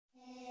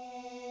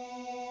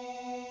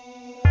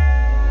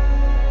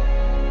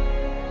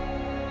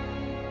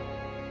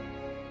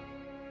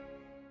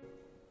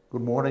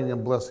Good morning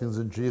and blessings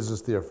in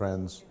Jesus, dear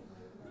friends.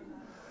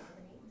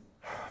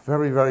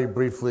 Very, very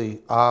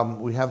briefly,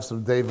 we have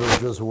some day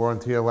villagers who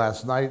weren't here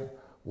last night.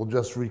 We'll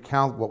just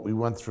recount what we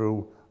went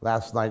through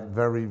last night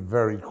very,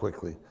 very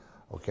quickly,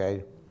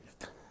 okay?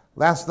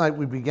 Last night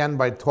we began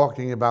by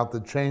talking about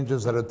the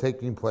changes that are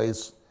taking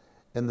place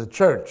in the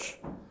church,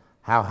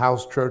 how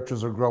house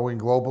churches are growing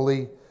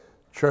globally,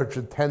 church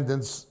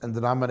attendance and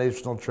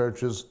denominational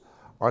churches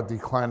are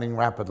declining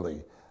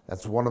rapidly.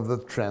 That's one of the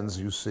trends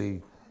you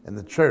see in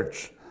the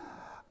church.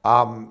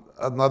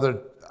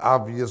 Another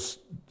obvious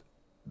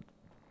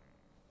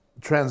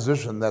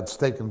transition that's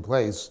taken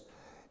place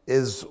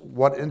is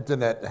what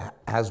internet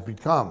has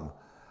become.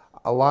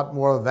 A lot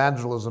more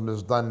evangelism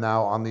is done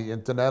now on the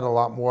internet. A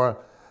lot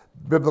more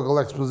biblical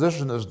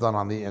exposition is done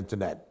on the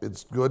internet.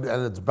 It's good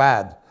and it's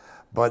bad,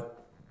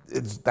 but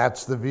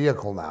that's the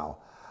vehicle now.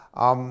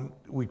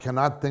 We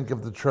cannot think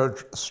of the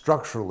church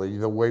structurally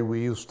the way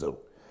we used to.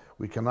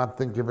 We cannot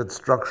think of it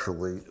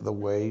structurally the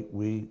way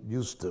we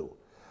used to.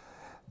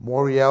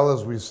 Moriel,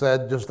 as we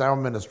said, just our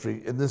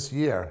ministry in this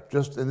year,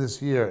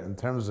 in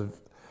terms of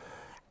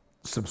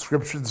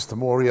subscriptions to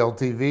Moriel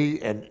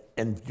TV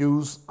and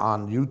views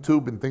on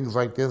YouTube and things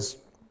like this,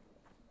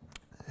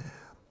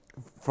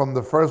 from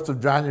the 1st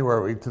of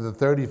January to the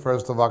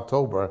 31st of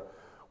October,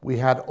 we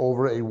had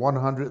over a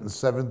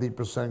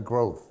 170%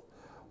 growth,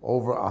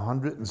 over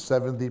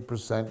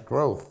 170%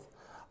 growth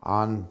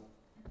on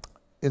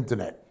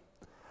internet.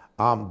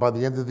 By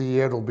the end of the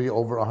year, it'll be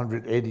over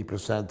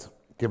 180%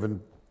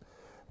 given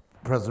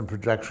present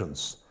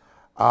projections.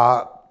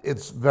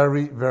 It's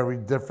very, very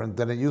different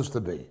than it used to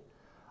be.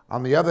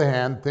 On the other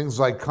hand, things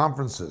like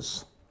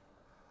conferences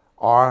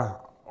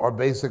are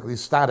basically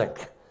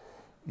static.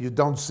 You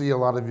don't see a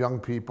lot of young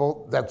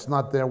people. That's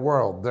not their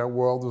world. Their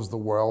world is the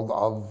world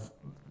of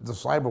the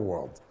cyber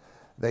world.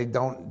 They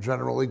don't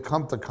generally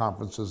come to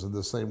conferences in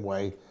the same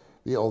way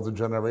the older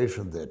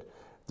generation did.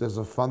 There's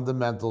a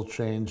fundamental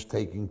change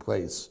taking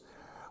place.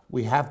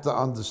 We have to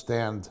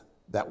understand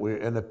that we're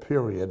in a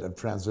period of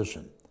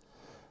transition.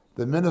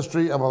 The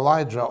ministry of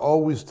Elijah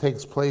always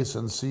takes place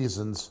in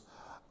seasons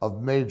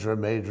of major,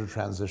 major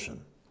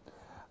transition.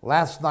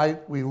 Last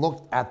night, we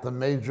looked at the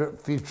major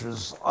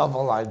features of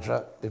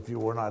Elijah. If you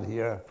were not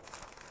here,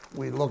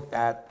 we looked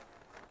at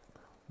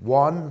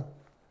one,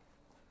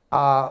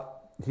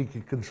 he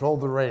could control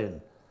the rain,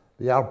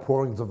 the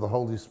outpourings of the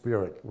Holy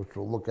Spirit, which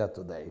we'll look at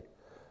today.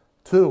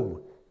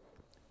 Two,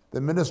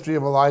 the ministry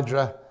of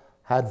Elijah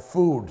had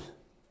food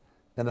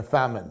in a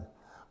famine.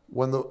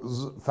 When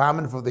the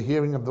famine for the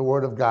hearing of the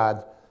word of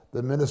God,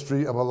 the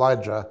ministry of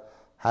Elijah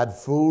had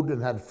food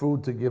and had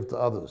food to give to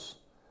others.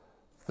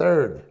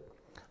 Third,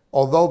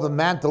 although the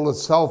mantle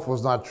itself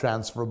was not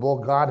transferable,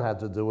 God had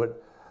to do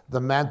it,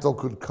 the mantle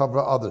could cover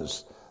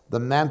others. The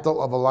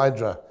mantle of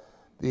Elijah,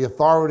 the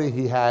authority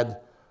he had,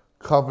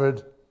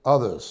 covered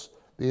others.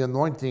 The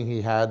anointing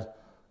he had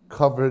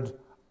covered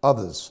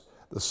others.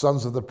 The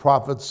sons of the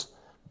prophets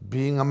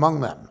being among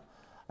them.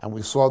 And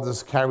we saw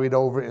this carried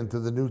over into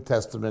the New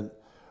Testament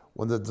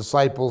when the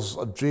disciples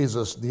of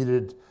Jesus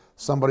needed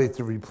somebody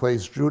to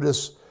replace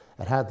Judas.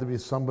 It had to be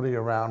somebody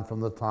around from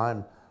the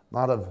time,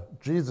 not of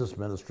Jesus'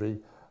 ministry,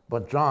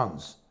 but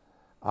John's.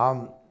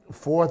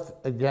 Fourth,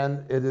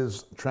 again, it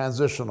is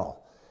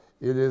transitional.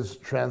 It is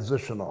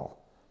transitional.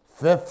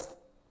 Fifth,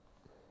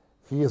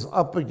 he is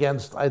up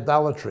against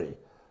idolatry,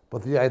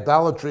 but the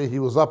idolatry he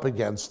was up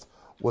against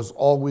was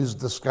always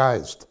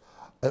disguised.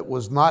 It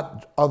was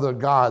not other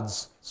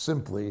gods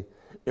simply,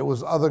 it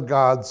was other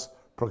gods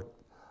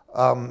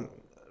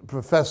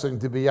professing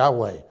to be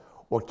Yahweh,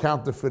 or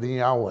counterfeiting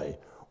Yahweh,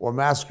 or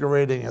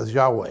masquerading as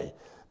Yahweh.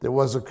 There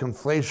was a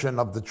conflation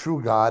of the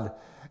true God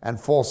and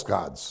false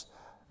gods.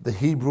 The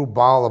Hebrew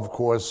Baal, of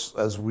course,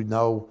 as we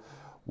know,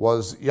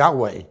 was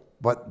Yahweh,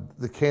 but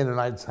the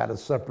Canaanites had a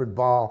separate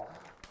Baal.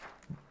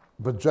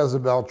 But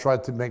Jezebel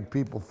tried to make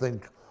people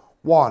think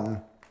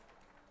one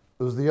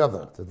was the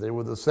other, that they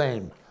were the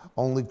same,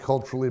 only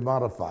culturally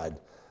modified.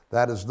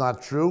 That is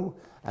not true,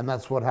 and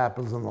that's what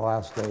happens in the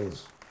last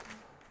days.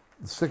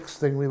 The sixth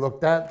thing we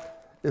looked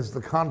at is the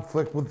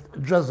conflict with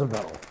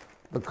Jezebel.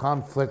 The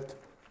conflict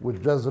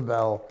with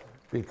Jezebel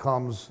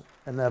becomes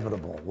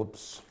inevitable.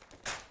 Whoops.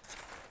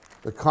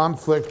 The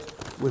conflict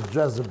with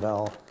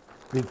Jezebel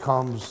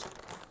becomes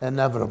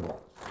inevitable.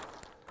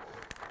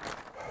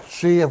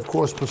 She, of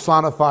course,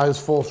 personifies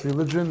false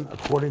religion,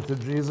 according to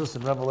Jesus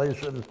in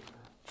Revelation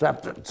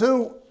chapter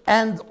 2,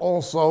 and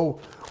also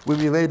we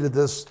related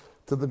this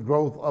to the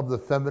growth of the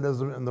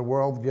feminism in the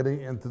world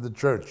getting into the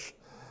church,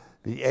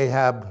 the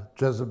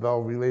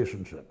Ahab-Jezebel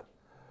relationship.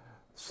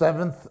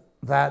 Seventh,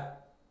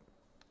 that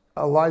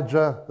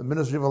Elijah, the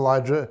ministry of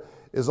Elijah,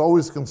 is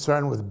always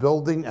concerned with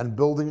building and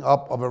building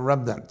up of a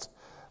remnant.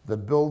 The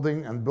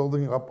building and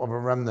building up of a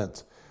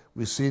remnant.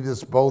 We see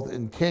this both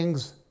in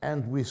Kings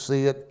and we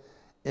see it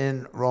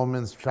in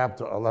Romans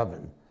chapter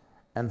 11.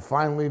 And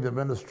finally, the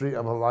ministry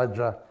of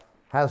Elijah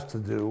has to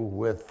do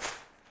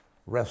with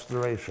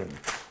restoration.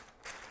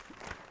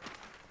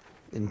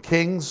 In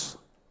Kings,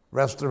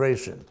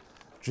 restoration.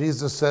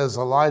 Jesus says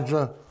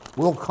Elijah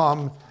will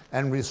come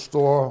and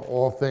restore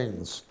all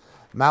things.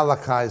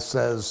 Malachi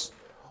says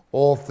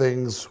all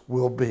things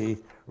will be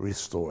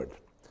restored.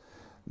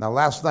 Now,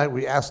 last night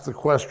we asked the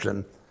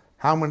question,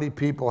 how many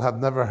people have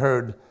never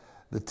heard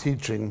the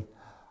teaching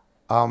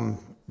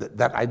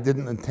that I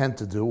didn't intend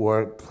to do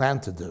or plan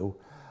to do?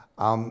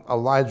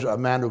 Elijah, a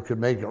man who could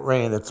make it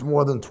rain. It's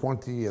more than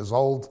 20 years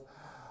old,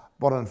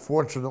 but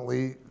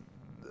unfortunately,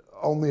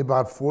 only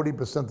about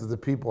 40% of the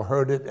people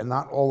heard it, and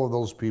not all of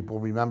those people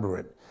remember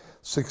it.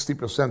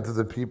 60% of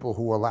the people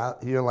who were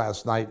here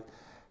last night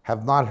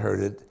have not heard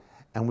it,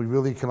 and we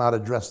really cannot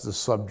address this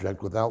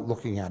subject without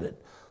looking at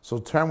it. So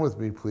turn with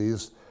me,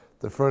 please,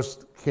 to 1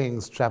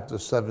 Kings chapter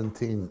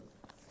 17.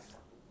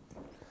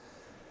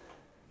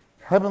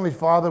 Heavenly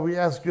Father, we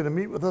ask you to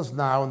meet with us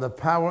now in the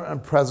power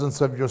and presence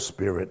of your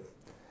Spirit.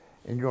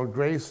 In your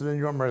grace and in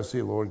your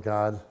mercy, Lord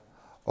God,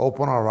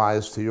 open our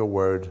eyes to your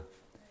word,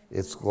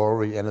 its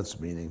glory and its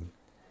meaning.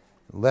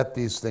 Let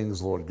these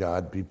things, Lord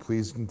God, be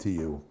pleasing to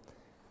you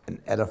and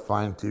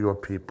edifying to your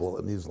people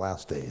in these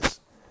last days.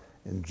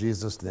 In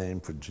Jesus' name,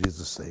 for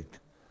Jesus' sake,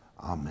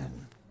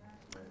 amen.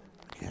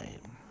 Okay.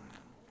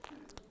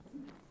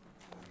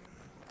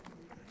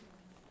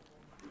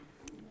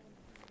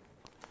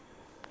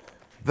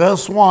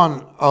 Verse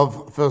 1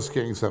 of 1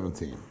 Kings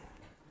 17.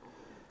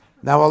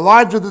 Now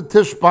Elijah the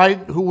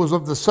Tishbite, who was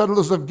of the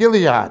settlers of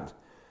Gilead,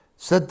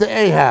 said to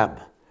Ahab,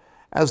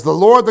 as the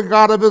Lord, the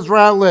God of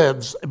Israel,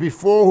 lives,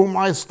 before whom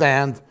I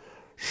stand,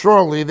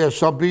 surely there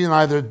shall be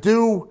neither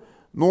dew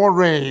nor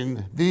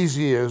rain these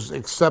years,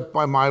 except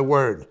by my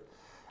word.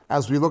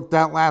 As we looked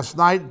at last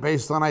night,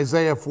 based on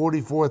Isaiah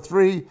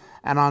 44:3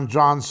 and on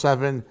John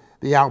 7,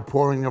 the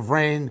outpouring of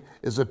rain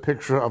is a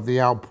picture of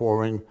the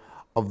outpouring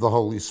of the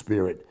Holy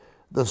Spirit.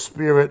 The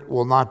Spirit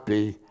will not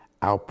be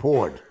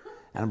outpoured.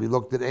 And we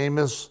looked at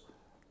Amos,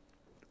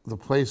 the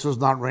places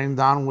not rained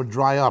down would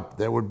dry up.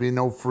 There would be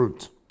no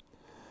fruit.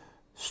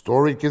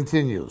 Story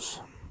continues.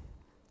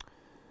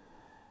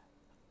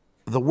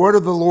 The word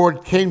of the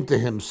Lord came to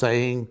him,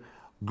 saying,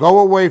 go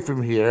away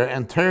from here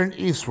and turn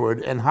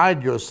eastward and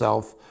hide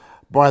yourself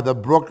by the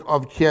brook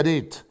of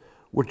Kerit,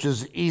 which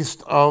is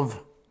east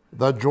of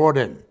the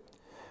Jordan.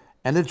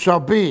 And it shall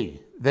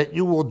be that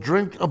you will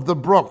drink of the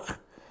brook,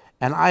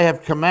 and I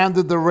have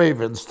commanded the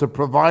ravens to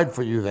provide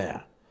for you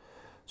there.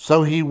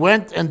 So he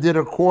went and did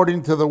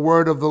according to the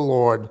word of the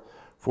Lord,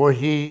 for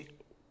he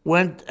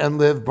went and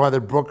lived by the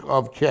brook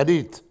of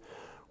Kerit,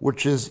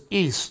 which is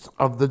east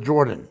of the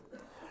Jordan.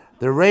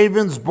 The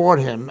ravens brought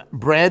him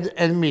bread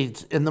and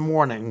meat in the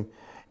morning,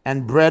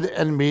 and bread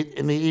and meat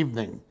in the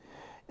evening,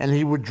 and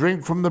he would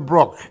drink from the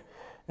brook.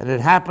 And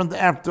it happened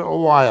after a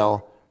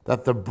while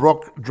that the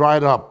brook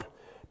dried up,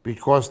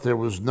 because there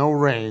was no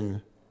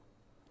rain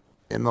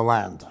in the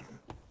land.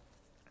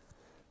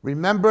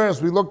 Remember,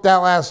 as we looked at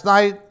last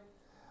night,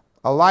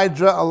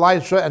 Elijah,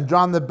 Elisha, and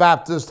John the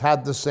Baptist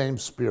had the same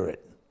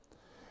spirit.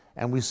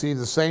 And we see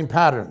the same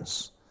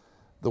patterns.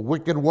 The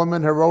wicked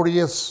woman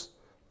Herodias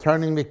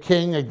turning the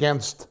king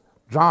against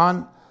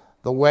John,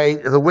 the way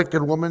the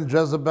wicked woman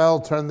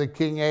Jezebel turned the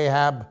king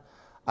Ahab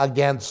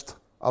against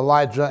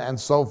Elijah, and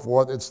so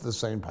forth. It's the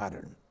same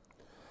pattern.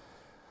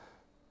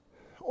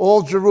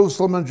 All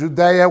Jerusalem and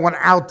Judea went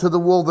out to the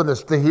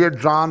wilderness to hear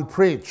John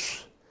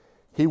preach.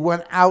 He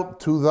went out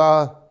to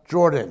the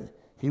Jordan.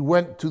 He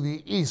went to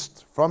the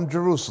east from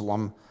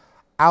Jerusalem,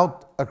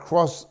 out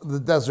across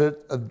the desert,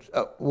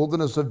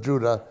 wilderness of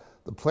Judah,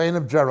 the plain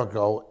of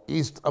Jericho,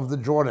 east of the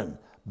Jordan,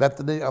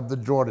 Bethany of the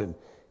Jordan.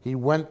 He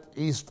went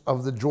east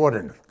of the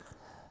Jordan.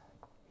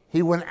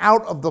 He went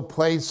out of the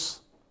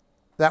place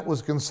that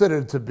was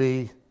considered to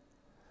be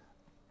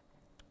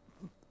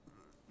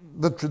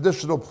the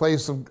traditional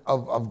place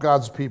of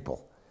God's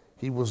people.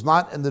 He was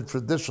not in the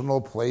traditional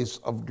place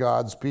of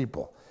God's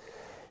people.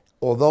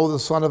 Although the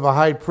son of a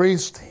high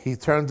priest, he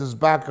turned his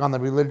back on the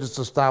religious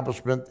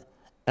establishment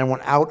and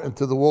went out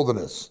into the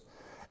wilderness.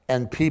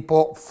 And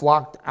people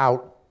flocked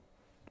out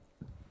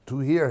to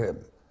hear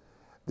him.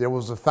 There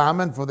was a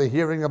famine for the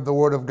hearing of the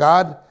word of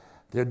God.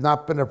 There had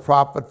not been a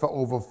prophet for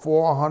over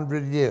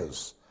 400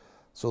 years.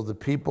 So the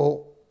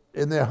people,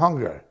 in their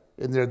hunger,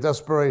 in their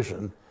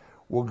desperation,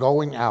 were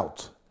going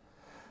out.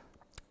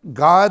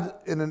 God,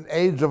 in an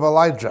age of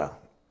Elijah,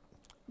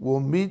 will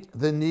meet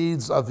the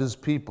needs of his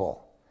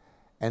people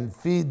and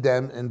feed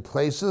them in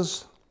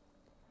places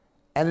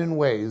and in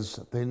ways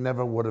they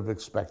never would have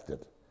expected.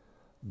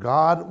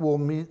 God will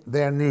meet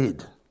their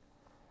need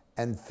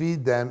and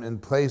feed them in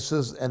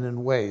places and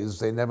in ways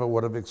they never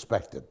would have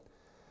expected.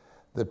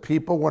 The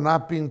people were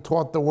not being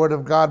taught the word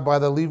of God by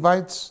the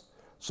Levites,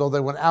 so they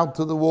went out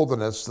to the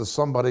wilderness to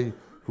somebody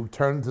who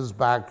turned his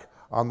back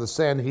on the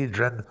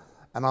Sanhedrin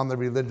and on the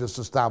religious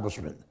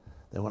establishment.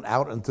 They went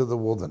out into the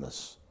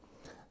wilderness.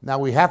 Now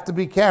we have to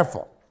be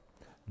careful.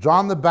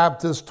 John the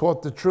Baptist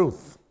taught the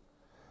truth.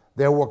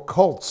 There were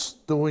cults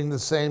doing the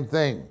same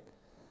thing,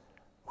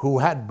 who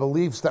had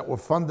beliefs that were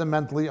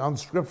fundamentally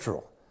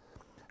unscriptural.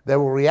 They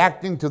were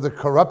reacting to the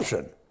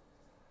corruption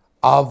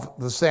of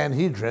the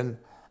Sanhedrin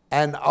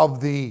and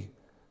of the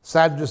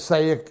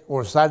Sadduceic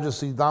or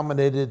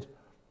Sadducee-dominated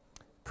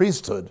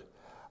priesthood,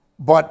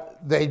 but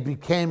they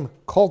became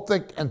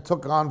cultic and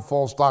took on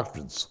false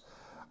doctrines.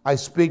 I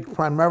speak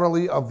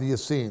primarily of the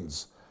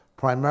Essenes,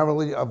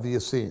 primarily of the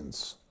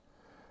Essenes.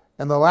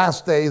 In the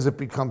last days, it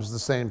becomes the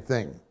same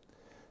thing.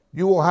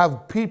 You will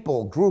have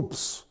people,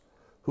 groups,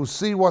 who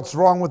see what's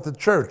wrong with the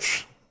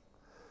church,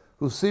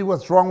 who see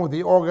what's wrong with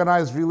the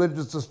organized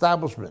religious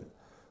establishment,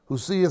 who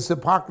see its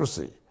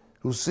hypocrisy,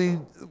 who see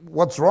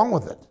what's wrong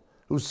with it,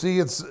 who see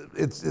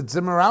its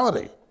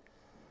immorality.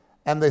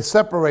 And they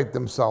separate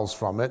themselves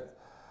from it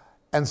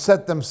and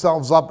set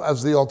themselves up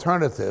as the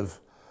alternative,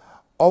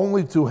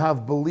 only to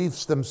have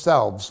beliefs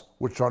themselves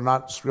which are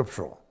not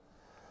scriptural,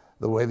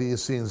 the way the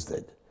Essenes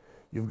did.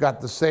 You've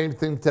got the same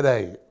thing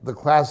today. The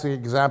classic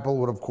example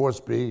would, of course,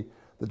 be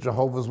the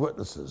Jehovah's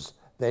Witnesses.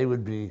 They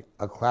would be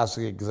a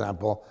classic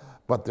example,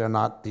 but they're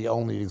not the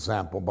only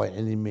example by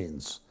any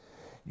means.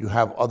 You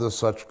have other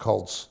such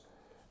cults,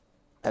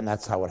 and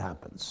that's how it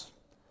happens.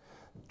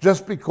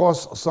 Just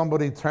because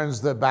somebody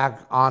turns their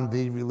back on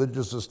the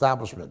religious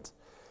establishment,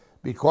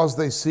 because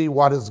they see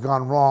what has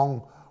gone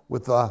wrong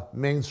with the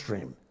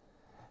mainstream,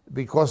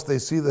 because they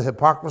see the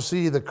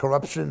hypocrisy, the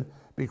corruption,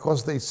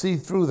 because they see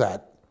through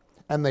that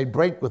and they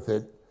break with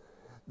it,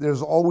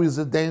 there's always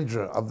a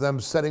danger of them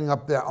setting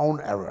up their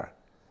own error.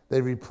 They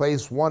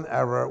replace one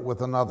error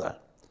with another.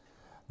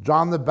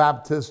 John the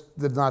Baptist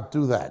did not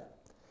do that.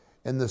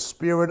 In the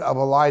spirit of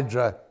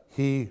Elijah,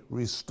 he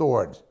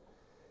restored.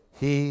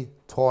 He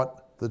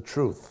taught the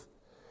truth.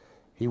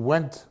 He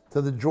went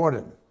to the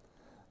Jordan.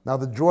 Now,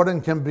 the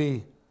Jordan can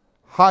be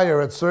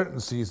higher at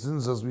certain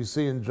seasons, as we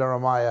see in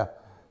Jeremiah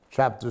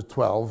chapter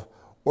 12,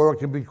 or it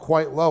can be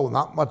quite low,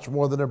 not much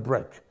more than a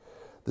brick.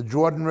 The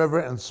Jordan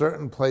River in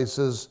certain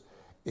places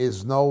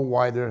is no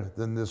wider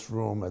than this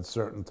room at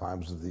certain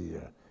times of the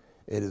year.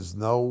 It is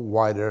no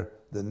wider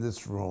than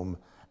this room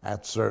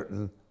at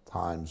certain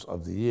times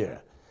of the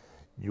year.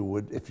 You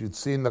would, if you'd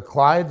seen the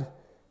Clyde,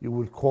 you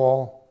would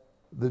call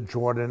the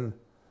Jordan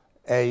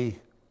a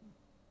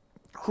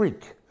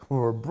creek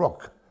or a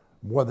brook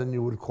more than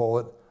you would call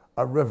it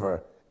a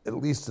river, at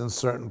least in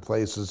certain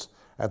places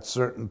at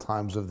certain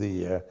times of the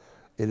year.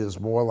 It is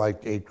more like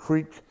a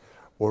creek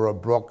or a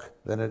brook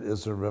than it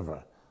is a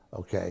river,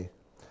 okay?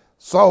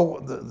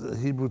 So the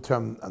Hebrew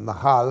term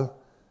Nahal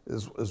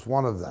is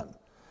one of them.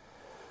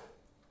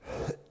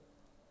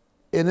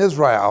 In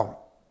Israel,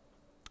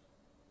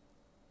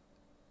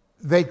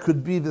 they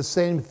could be the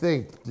same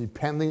thing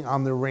depending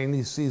on the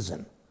rainy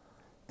season.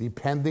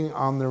 Depending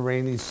on the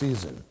rainy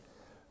season.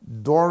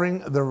 During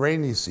the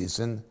rainy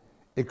season,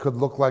 it could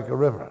look like a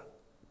river.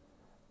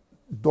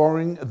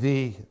 During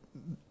the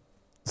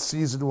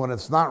season when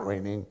it's not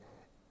raining,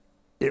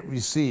 it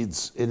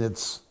recedes in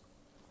its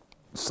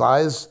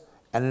size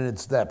and in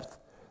its depth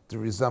to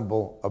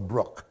resemble a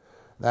brook.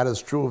 That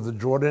is true of the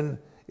Jordan.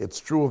 It's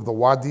true of the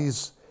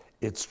Wadis.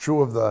 It's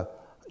true of the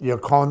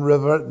Yarkon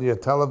River near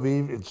Tel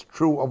Aviv. It's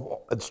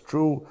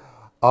true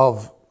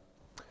of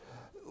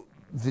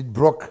the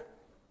brook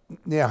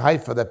near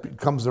Haifa that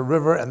becomes a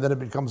river and then it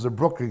becomes a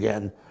brook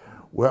again,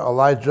 where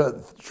Elijah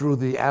threw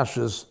the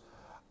ashes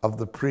of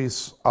the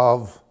priests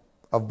of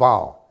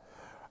Baal.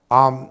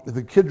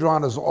 The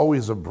Kidron is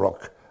always a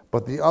brook,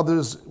 but the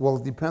others, well,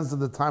 it depends on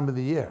the time of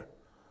the year.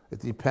 It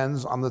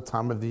depends on the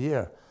time of the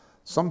year.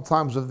 Some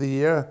times of the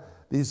year,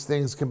 these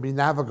things can be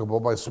navigable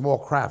by small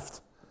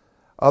craft.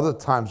 Other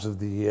times of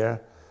the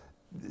year,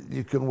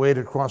 you can wade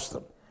across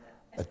them.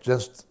 It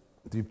just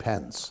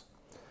depends.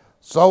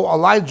 So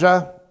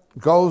Elijah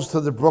goes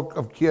to the brook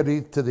of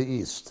Kiri to the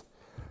east,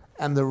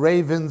 and the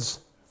ravens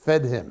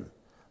fed him.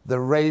 The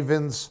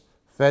ravens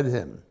fed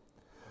him.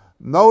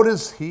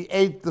 Notice he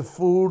ate the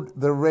food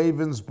the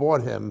ravens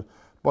brought him,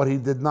 but he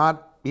did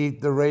not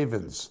eat the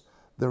ravens.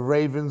 The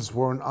ravens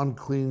were an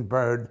unclean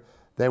bird.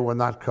 They were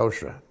not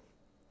kosher.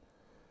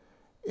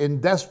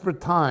 In desperate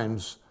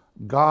times,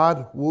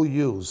 God will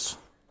use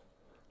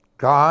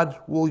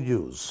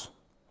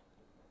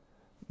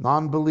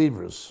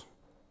non-believers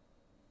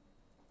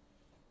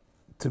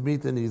to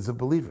meet the needs of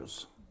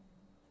believers.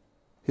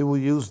 He will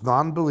use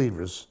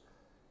non-believers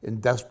in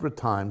desperate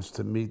times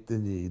to meet the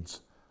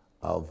needs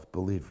of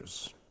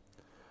believers.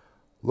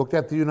 Look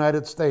at the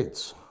United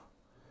States.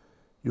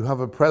 You have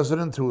a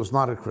president who is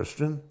not a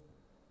Christian.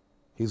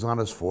 He's on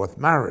his fourth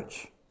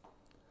marriage.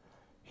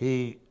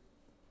 He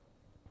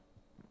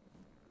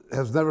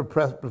has never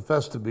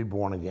professed to be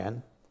born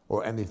again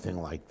or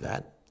anything like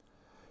that.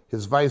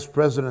 His vice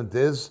president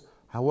is,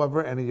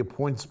 however, and he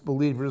appoints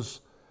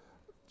believers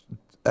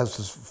as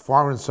his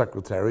foreign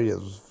secretary,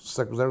 as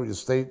Secretary of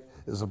State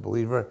is a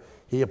believer.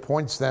 He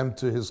appoints them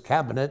to his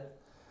cabinet.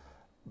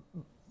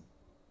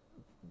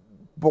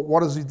 But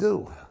what does he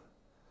do?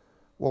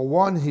 Well,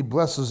 one, he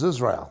blesses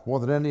Israel more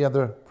than any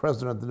other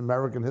president in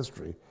American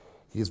history.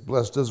 He's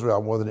blessed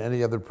Israel more than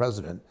any other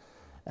president.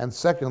 And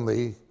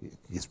secondly,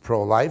 he's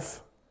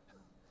pro-life.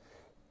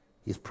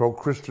 He's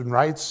pro-Christian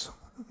rights.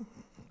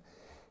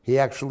 He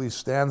actually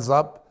stands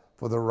up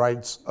for the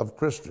rights of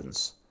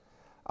Christians,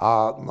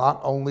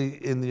 not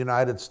only in the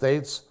United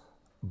States,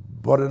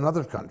 but in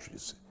other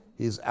countries.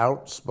 He's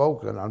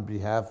outspoken on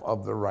behalf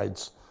of the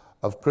rights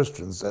of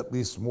Christians, at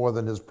least more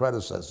than his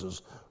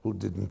predecessors who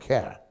didn't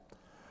care.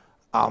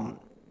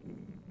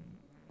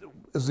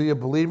 Is he a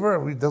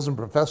believer? He doesn't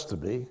profess to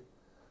be.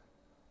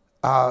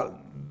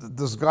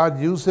 Does God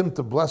use him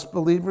to bless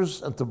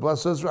believers and to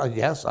bless Israel?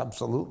 Yes,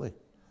 absolutely.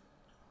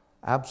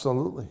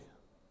 Absolutely.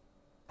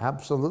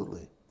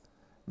 Absolutely.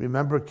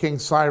 Remember, King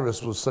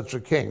Cyrus was such a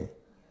king.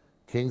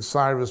 King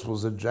Cyrus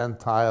was a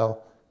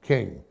Gentile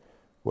king.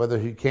 Whether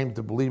he came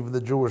to believe in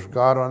the Jewish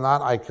God or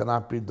not, I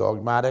cannot be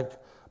dogmatic,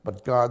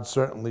 but God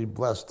certainly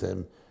blessed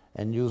him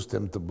and used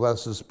him to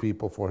bless his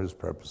people for his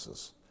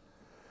purposes.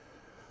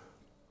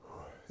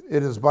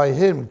 It is by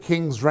him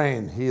kings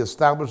reign. He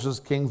establishes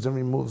kings and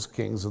removes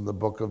kings in the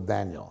book of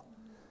Daniel.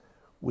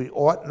 We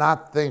ought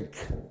not think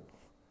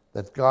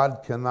that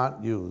God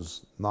cannot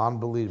use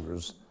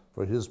non-believers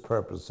for his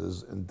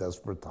purposes in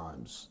desperate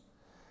times.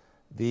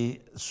 The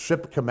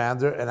ship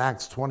commander in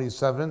Acts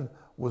 27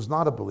 was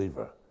not a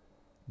believer,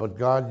 but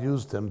God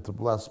used him to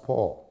bless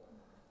Paul.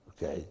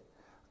 Okay,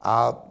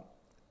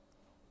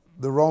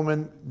 the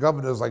Roman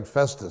governors like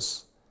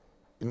Festus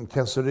in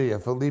Caesarea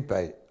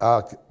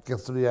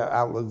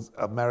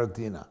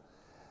Maritima,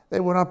 they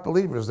were not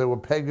believers, they were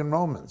pagan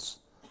Romans.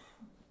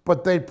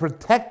 But they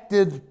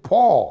protected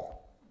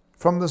Paul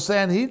from the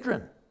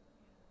Sanhedrin.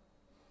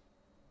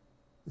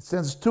 It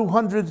sends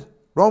 200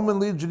 Roman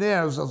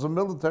legionnaires as a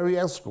military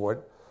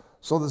escort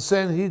so the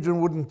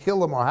Sanhedrin wouldn't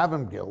kill him or have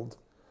him killed,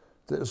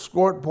 to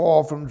escort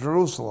Paul from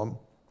Jerusalem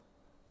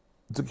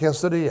to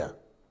Caesarea.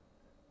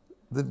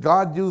 Did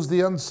God use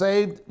the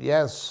unsaved?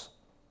 Yes.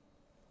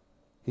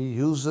 He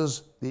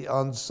uses the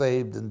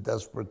unsaved in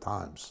desperate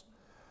times.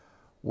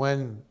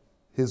 When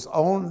his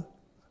own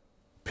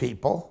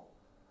people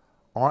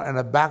are in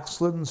a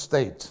backslidden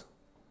state,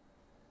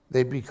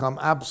 they become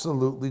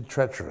absolutely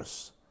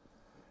treacherous.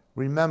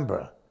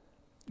 Remember,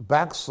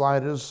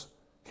 backsliders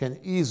can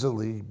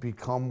easily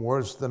become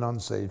worse than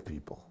unsaved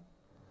people.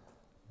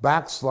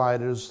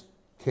 Backsliders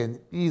can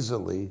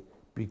easily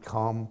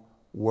become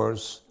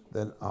worse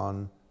than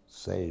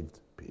unsaved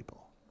people.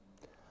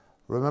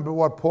 Remember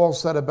what Paul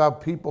said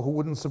about people who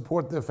wouldn't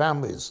support their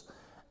families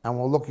and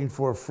were looking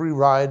for a free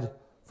ride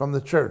from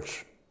the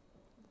church.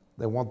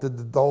 They wanted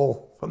the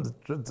dole from the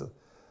church.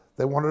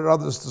 They wanted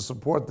others to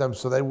support them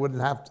so they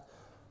wouldn't have to.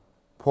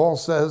 Paul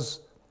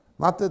says,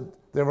 not that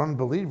they're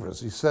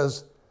unbelievers, he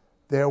says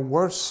they're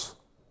worse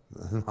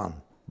than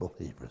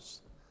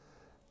unbelievers.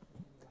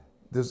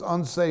 There's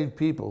unsaved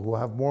people who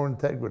have more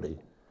integrity,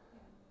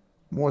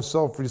 more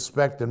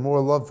self-respect, and more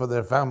love for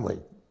their family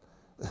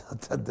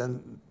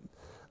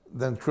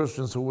than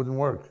Christians who wouldn't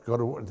work. Go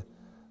to work.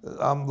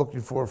 I'm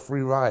looking for a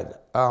free ride.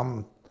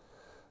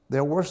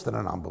 They're worse than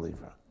an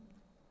unbeliever.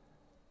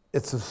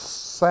 It's a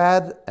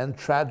sad and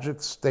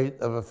tragic state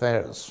of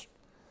affairs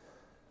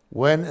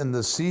when, in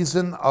the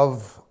season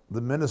of the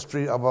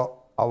ministry of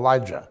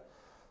Elijah,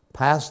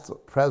 past,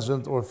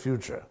 present, or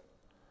future,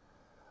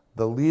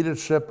 the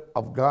leadership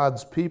of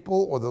God's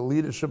people or the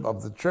leadership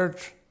of the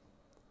church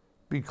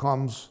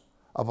becomes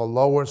of a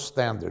lower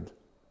standard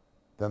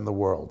than the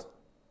world.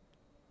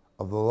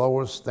 Of the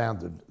lower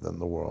standard than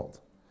the world.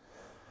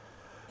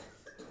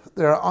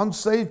 There are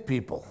unsaved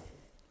people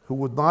who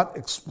would not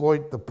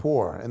exploit the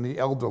poor and the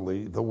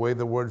elderly the way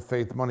the Word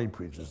Faith Money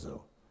preachers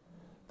do.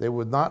 They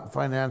would not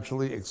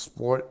financially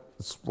exploit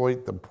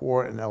the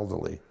poor and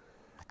elderly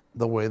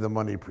the way the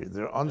money preachers.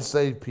 There are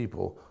unsaved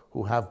people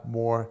who have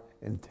more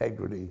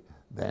integrity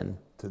than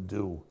to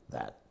do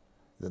that,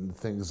 than the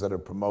things that are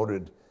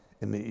promoted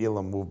in the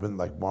Elam movement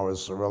like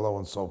Morris Cirillo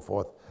and so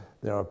forth.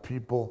 There are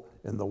people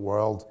in the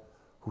world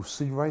who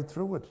see right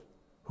through it,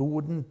 who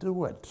wouldn't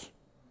do it,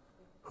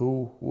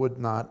 who would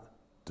not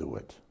do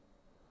it.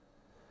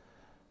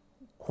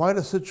 Quite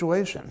a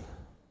situation.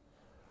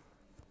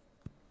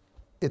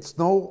 It's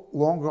no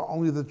longer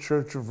only the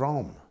Church of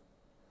Rome.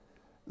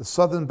 The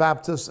Southern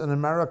Baptists in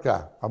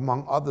America,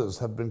 among others,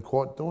 have been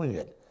caught doing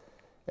it.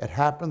 It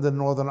happened in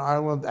Northern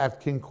Ireland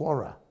at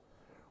Kincora,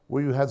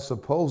 where you had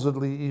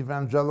supposedly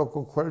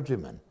evangelical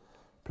clergymen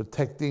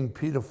protecting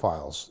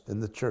pedophiles in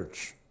the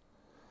church.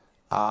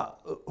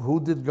 Who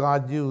did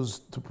God use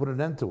to put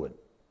an end to it?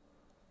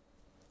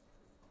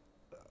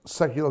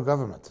 Secular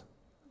government,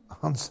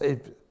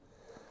 unsaved.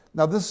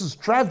 Now this is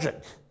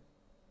tragic.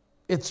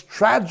 It's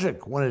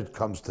tragic when it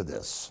comes to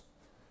this.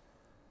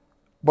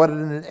 But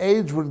in an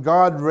age when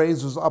God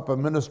raises up a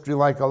ministry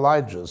like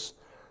Elijah's,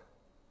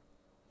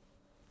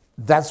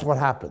 that's what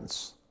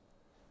happens.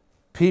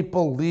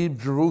 People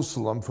leave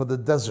Jerusalem for the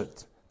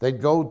desert. They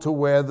go to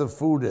where the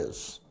food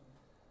is.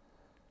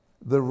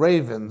 The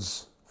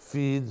ravens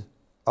feed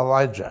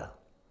Elijah.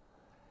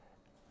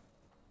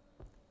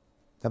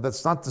 Now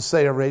that's not to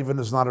say a raven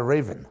is not a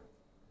raven.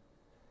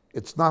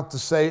 It's not to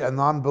say a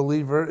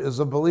non-believer is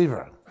a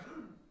believer.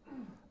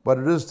 But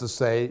it is to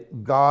say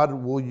God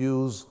will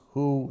use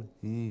who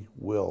he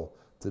will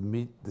to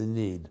meet the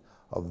need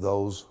of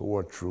those who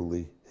are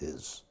truly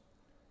his.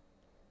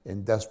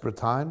 In desperate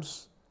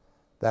times,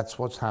 that's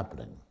what's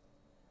happening.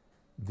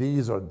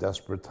 These are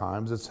desperate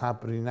times. It's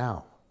happening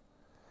now.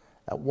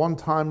 At one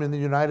time in the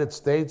United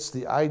States,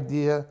 the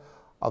idea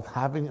of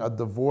having a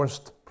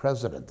divorced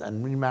president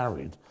and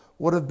remarried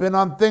would have been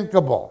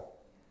unthinkable.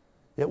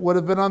 It would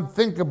have been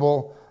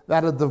unthinkable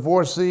that a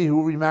divorcee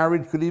who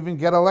remarried could even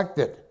get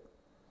elected.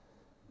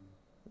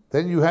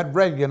 Then you had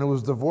Reagan, who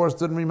was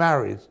divorced and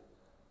remarried.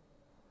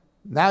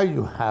 Now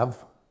you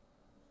have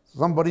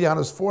somebody on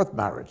his fourth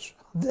marriage.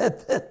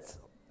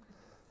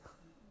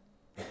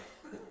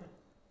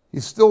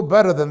 He's still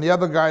better than the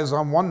other guys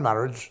on one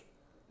marriage.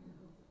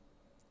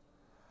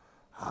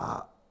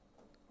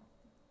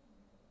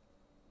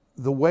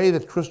 The way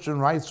that Christian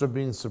rights are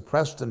being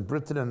suppressed in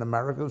Britain and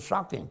America is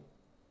shocking.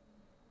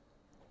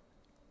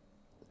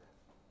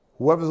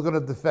 Whoever's going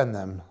to defend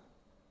them,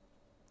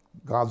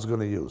 God's going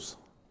to use.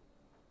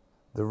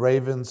 The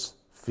ravens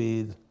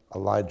feed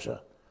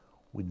Elijah.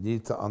 We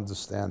need to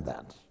understand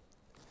that.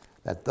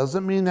 That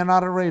doesn't mean they're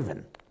not a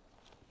raven,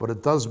 but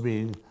it does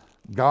mean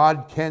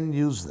God can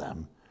use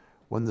them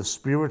when the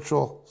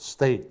spiritual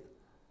state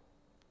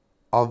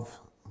of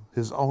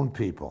his own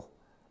people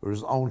or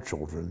his own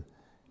children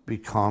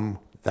become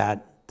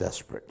that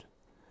desperate.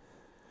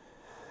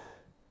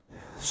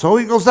 So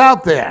he goes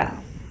out there.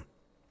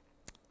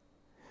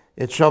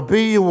 It shall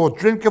be you will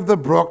drink of the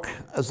brook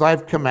as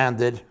I've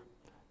commanded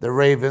the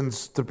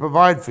ravens to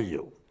provide for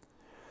you.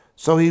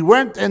 So he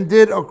went and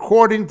did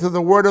according to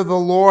the word of the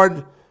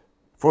Lord,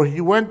 for he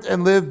went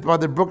and lived by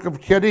the brook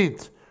of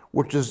Kerit,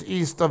 which is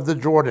east of the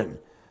Jordan.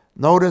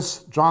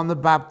 Notice John the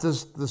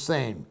Baptist the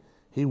same.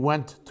 He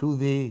went to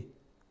the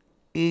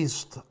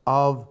east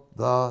of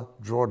the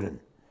Jordan.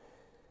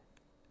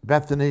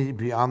 Bethany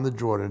beyond the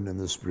Jordan in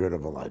the spirit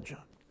of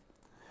Elijah.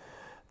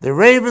 The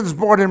ravens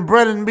brought him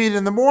bread and meat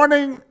in the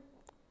morning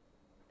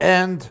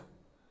and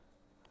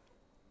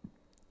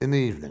in the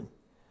evening.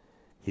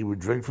 He would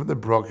drink from the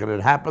brook, and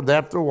it happened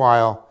after a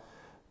while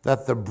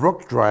that the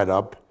brook dried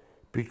up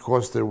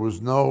because there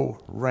was no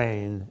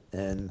rain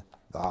in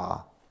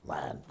the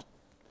land.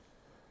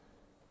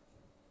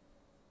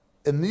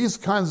 In these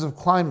kinds of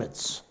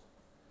climates,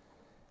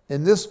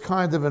 in this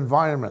kind of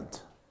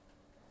environment,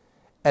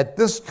 at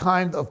this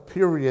kind of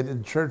period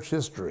in church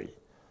history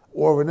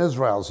or in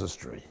Israel's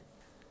history,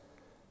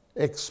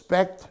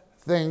 expect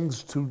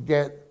things to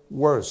get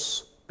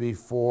worse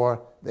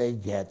before they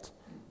get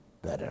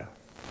better.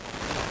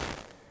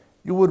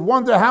 You would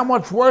wonder, how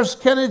much worse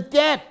can it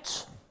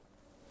get?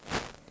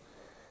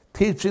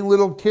 Teaching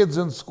little kids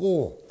in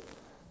school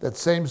that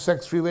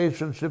same-sex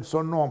relationships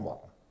are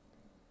normal.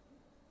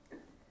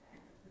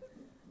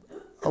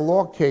 A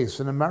law case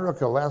in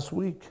America last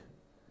week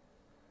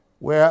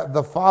where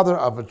the father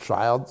of a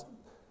child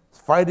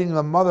fighting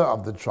the mother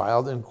of the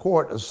child in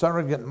court, a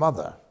surrogate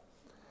mother,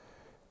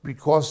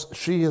 because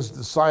she has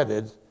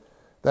decided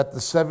that the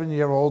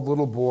 7-year-old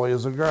little boy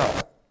is a girl.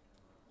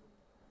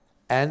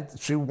 And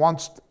she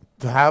wants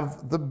to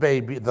have the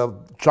baby, the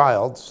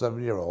child,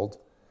 7-year-old,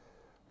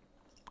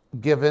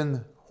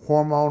 given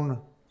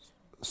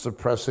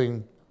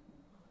hormone-suppressing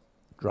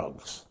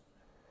drugs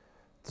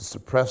to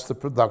suppress the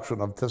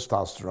production of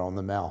testosterone,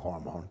 the male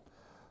hormone.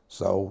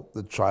 So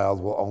the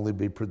child will only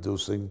be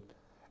producing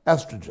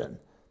estrogen.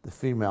 The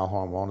female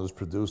hormone is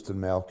produced in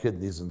male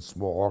kidneys in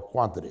smaller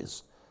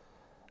quantities.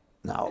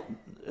 Now,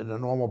 in a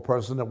normal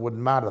person, it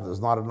wouldn't matter.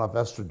 There's not enough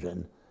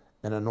estrogen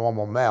in a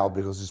normal male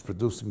because he's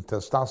producing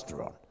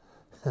testosterone.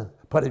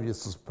 But if you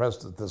suppress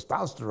the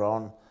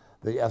testosterone,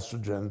 the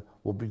estrogen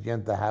will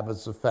begin to have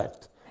its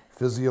effect,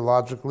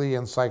 physiologically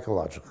and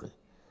psychologically.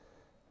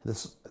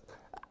 This,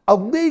 a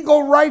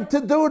legal right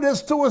to do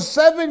this to a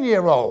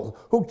 7-year-old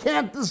who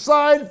can't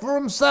decide for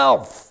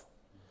himself.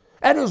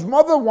 And his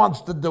mother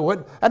wants to do it,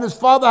 and his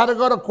father had to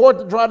go to court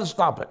to try to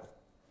stop it.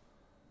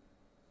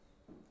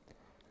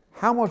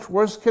 How much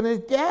worse can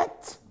it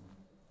get?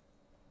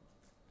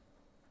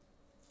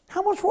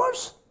 How much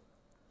worse?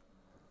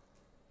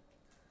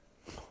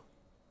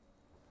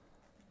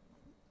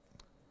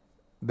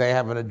 They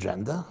have an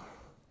agenda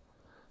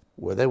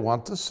where they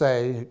want to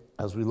say,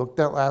 as we looked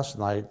at last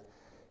night,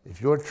 if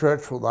your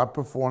church will not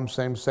perform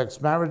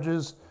same-sex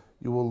marriages,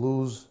 you will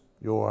lose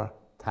your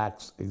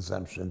tax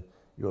exemption.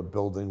 Your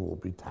building will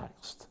be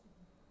taxed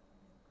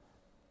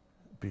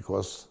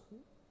because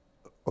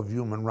of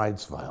human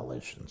rights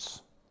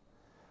violations.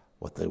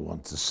 What they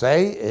want to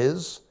say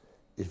is,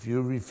 if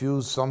you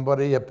refuse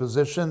somebody a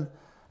position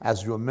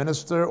as your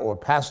minister or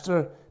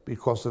pastor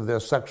because of their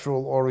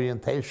sexual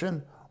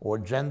orientation or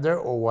gender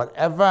or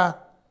whatever,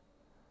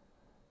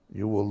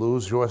 you will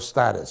lose your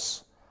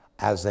status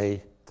as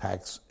a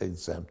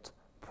tax-exempt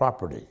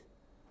property.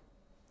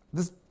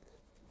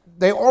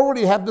 They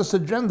already have this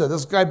agenda.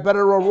 This guy, Beto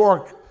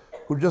O'Rourke,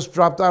 who just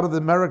dropped out of the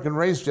American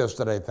race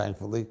yesterday,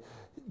 thankfully,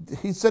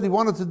 he said he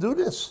wanted to do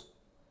this.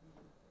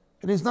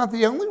 And he's not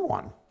the only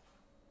one.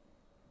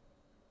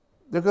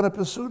 They're going to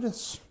pursue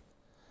this.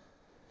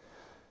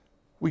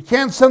 We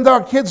can't send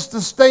our kids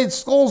to state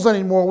schools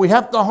anymore. We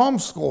have to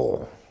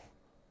homeschool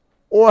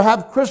or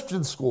have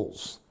Christian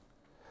schools.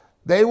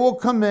 They will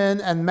come in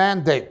and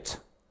mandate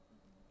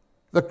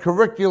the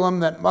curriculum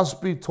that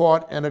must be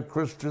taught in a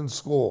Christian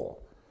school.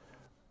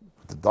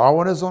 With the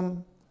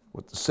Darwinism,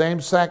 with the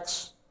same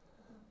sex,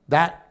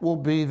 That will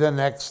be the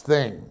next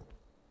thing.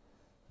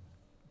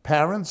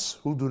 Parents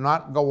who do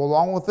not go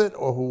along with it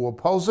or who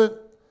oppose it,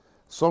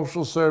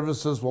 social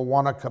services will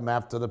want to come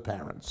after the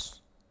parents.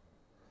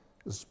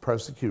 This is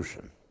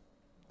persecution.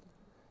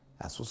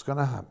 That's what's going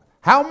to happen.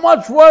 How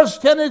much worse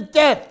can it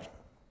get?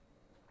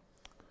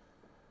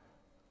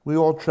 We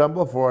all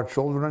tremble for our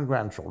children and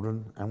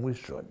grandchildren, and we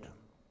should.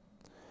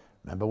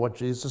 Remember what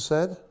Jesus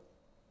said?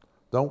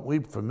 Don't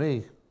weep for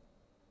me.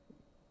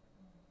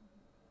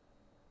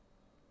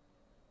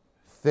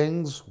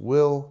 Things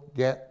will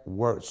get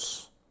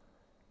worse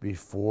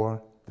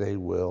before they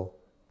will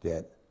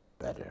get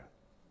better.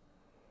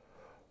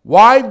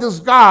 Why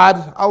does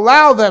God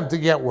allow them to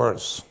get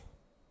worse?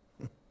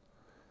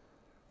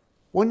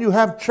 When you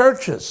have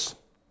churches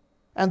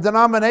and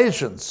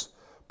denominations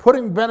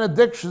putting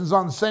benedictions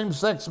on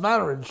same-sex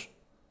marriage,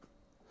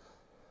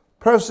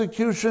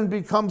 persecution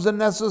becomes a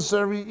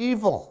necessary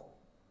evil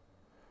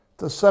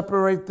to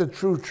separate the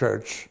true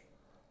church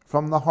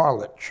from the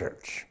harlot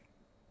church.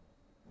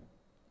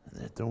 And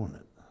they're doing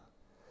it.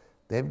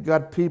 They've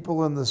got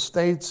people in the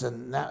States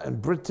and now in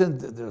Britain,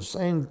 they're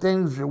saying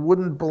things you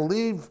wouldn't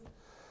believe.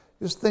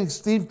 Just think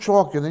Steve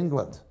Chalk in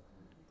England.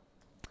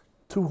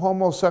 2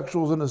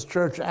 homosexuals in his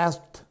church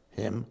asked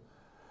him,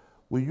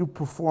 will you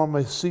perform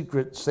a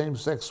secret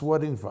same-sex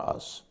wedding for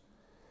us?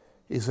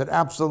 He said,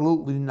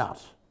 absolutely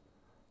not.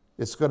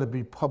 It's going to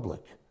be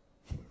public.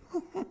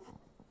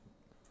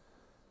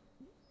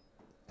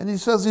 And he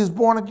says he's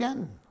born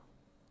again.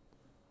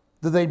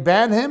 Did they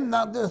ban him?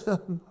 No.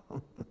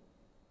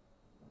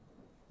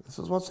 This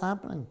is what's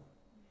happening.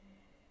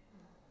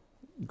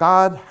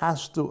 God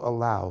has to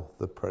allow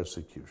the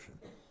persecution.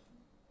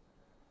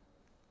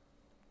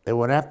 They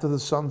went after the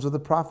sons of the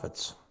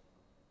prophets.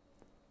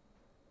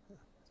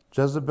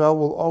 Jezebel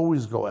will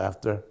always go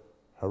after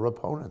her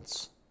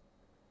opponents.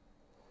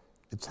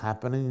 It's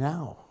happening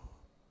now.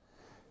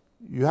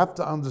 You have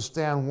to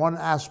understand one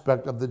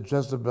aspect of the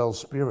Jezebel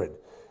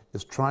spirit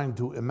is trying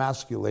to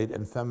emasculate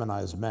and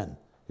feminize men.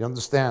 You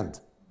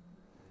understand?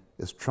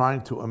 It's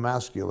trying to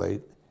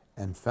emasculate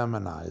and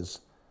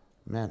feminize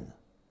men.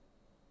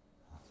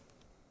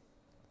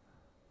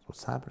 That's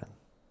what's happening.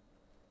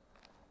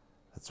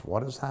 That's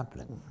what is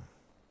happening.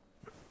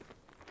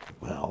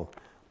 Well,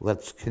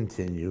 let's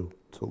continue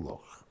to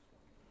look.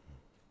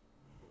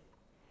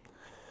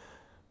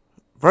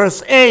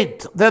 Verse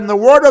 8, then the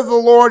word of the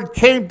Lord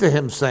came to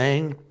him,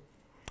 saying,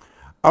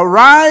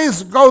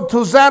 arise, go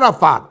to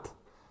Zarephath.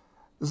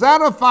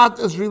 Zarephath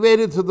is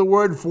related to the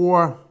word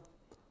for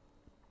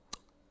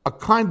a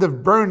kind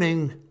of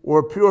burning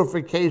or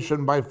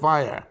purification by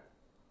fire.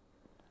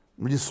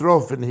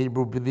 Yisrof in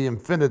Hebrew be the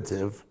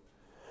infinitive,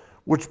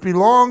 which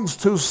belongs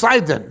to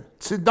Sidon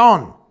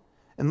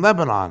in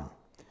Lebanon.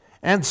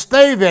 And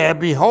stay there,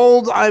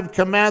 behold, I've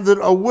commanded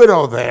a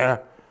widow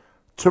there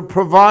to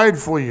provide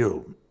for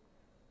you.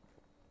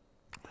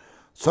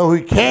 So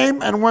he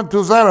came and went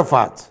to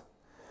Zarephath.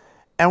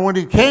 And when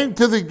he came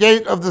to the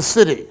gate of the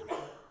city,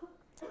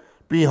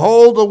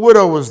 behold, a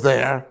widow was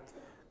there,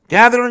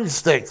 gathering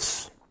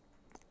sticks.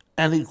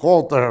 And he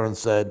called to her and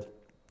said,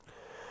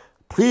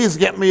 please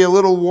get me a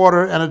little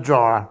water in a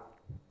jar,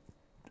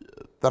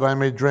 that I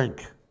may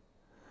drink.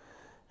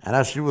 And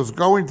as she was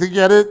going to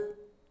get it,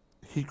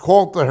 he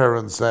called to her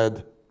and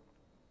said,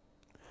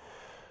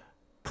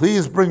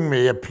 please bring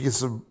me a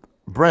piece of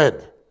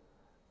bread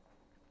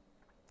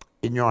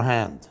in your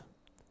hand.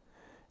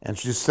 And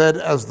she said,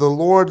 as the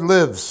Lord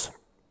lives,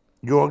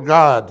 your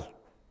God,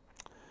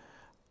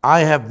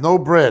 I have no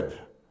bread,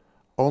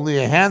 only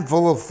a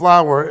handful of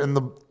flour in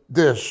the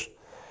dish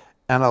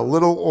and a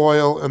little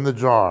oil in the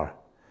jar.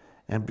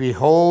 And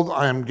behold,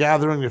 I am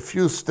gathering a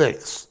few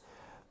sticks,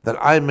 that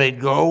I may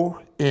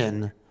go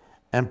in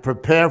and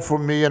prepare for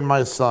me and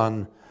my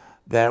son,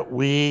 that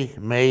we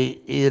may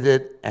eat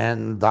it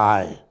and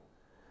die.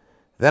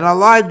 Then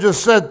Elijah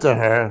said to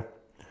her,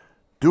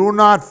 do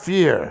not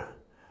fear.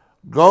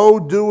 Go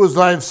do as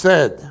I've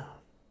said,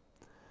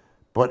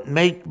 but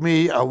make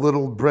me a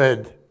little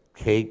bread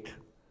cake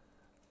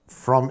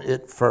from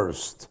it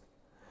first,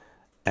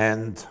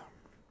 and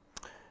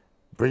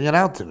bring it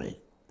out to me.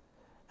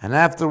 And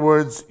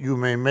afterwards you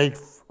may make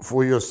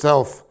for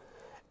yourself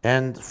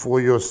and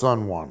for your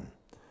son one.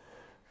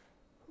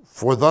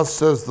 For thus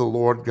says the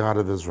Lord God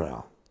of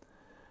Israel,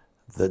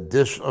 the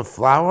dish of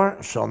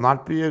flour shall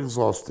not be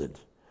exhausted,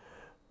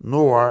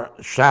 nor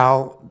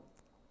shall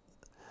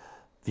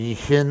the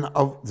hin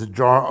of the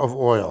jar of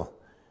oil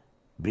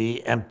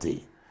be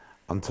empty,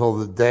 until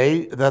the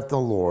day that the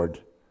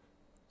Lord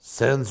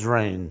sends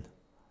rain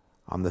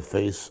on the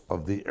face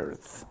of the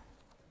earth.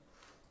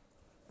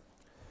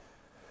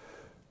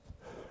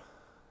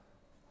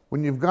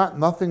 When you've got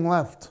nothing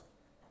left,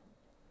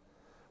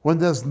 when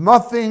there's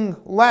nothing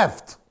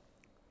left,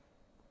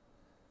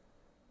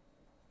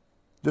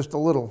 just a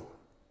little,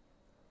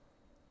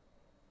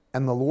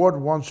 and the Lord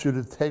wants you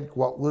to take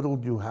what little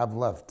you have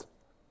left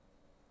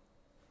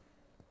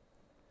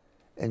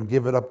and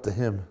give it up to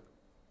Him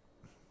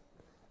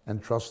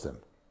and trust Him.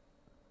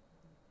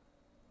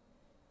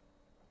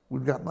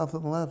 We've got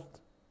nothing left.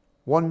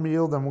 One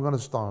meal, then we're going to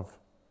starve.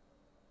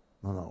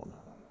 No, no, no.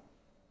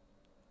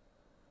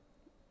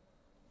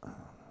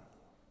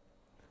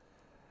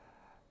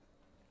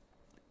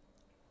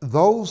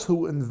 Those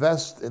who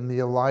invest in the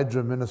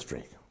Elijah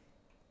ministry,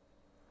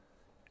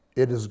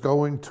 it is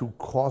going to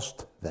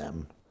cost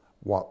them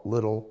what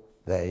little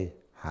they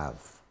have.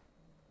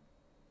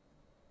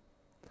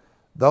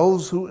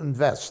 Those who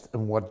invest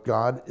in what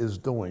God is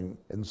doing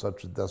in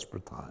such a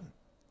desperate time,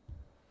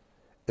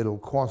 it'll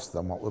cost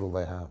them what little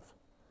they have.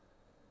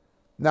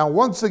 Now,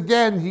 once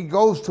again, he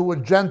goes to a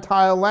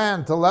Gentile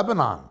land, to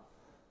Lebanon.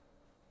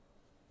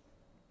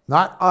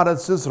 Not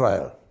Eretz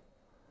Israel.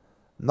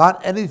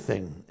 Not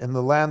anything in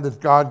the land that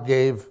God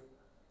gave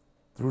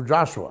through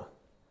Joshua.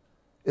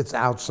 It's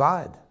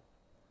outside.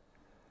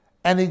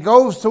 And he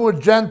goes to a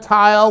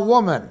Gentile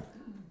woman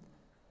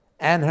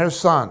and her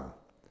son.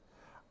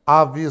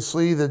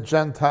 Obviously, the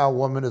Gentile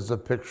woman is a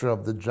picture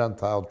of the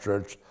Gentile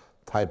church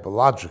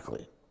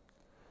typologically.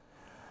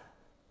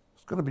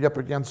 It's going to be up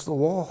against the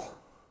wall.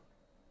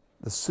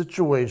 The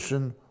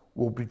situation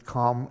will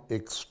become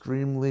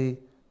extremely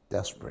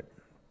desperate.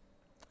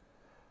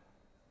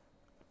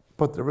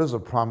 But there is a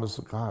promise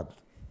of God.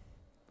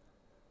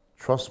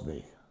 Trust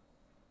me.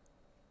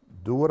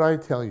 Do what I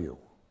tell you.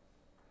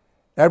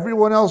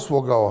 Everyone else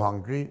will go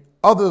hungry.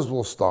 Others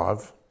will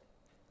starve.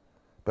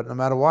 But no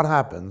matter what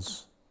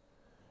happens,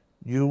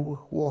 you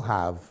will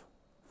have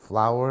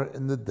flour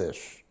in the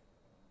dish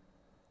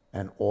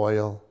and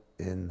oil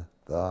in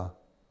the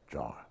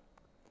jar.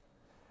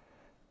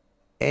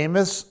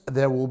 Amos,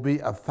 there will be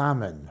a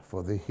famine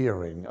for the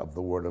hearing of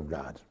the word of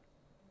God.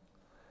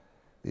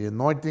 The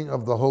anointing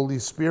of the Holy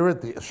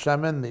Spirit, the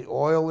shemen, the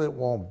oil, it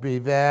won't be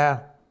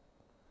there.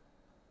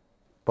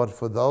 But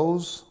for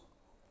those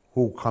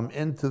who come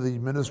into the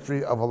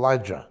ministry of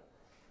Elijah,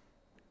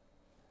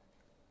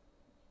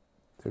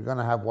 they're going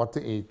to have what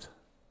to eat,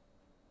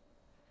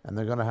 and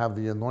they're going to have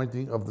the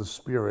anointing of the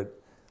Spirit,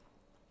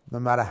 no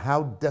matter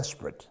how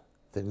desperate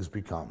things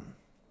become.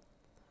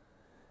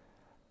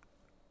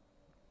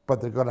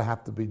 But they're going to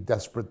have to be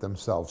desperate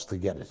themselves to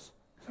get it.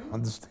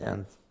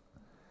 Understand?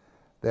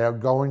 They are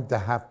going to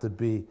have to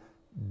be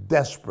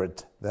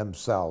desperate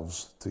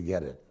themselves to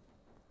get it.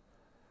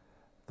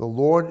 The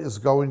Lord is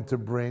going to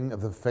bring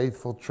the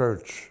faithful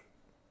church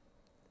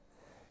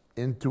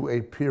into a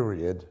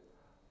period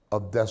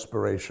of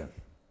desperation.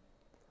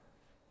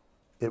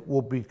 It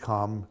will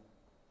become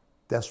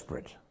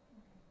desperate.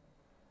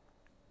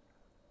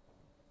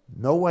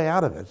 No way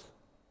out of it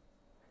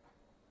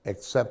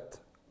except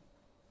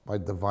by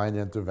divine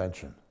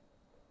intervention.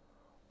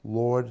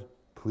 Lord,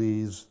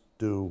 please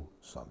do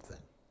something.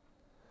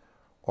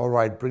 All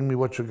right, bring me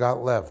what you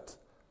got left.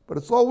 But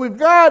it's all we've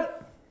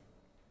got.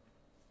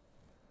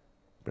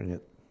 Bring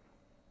it.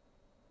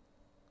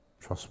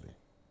 Trust me.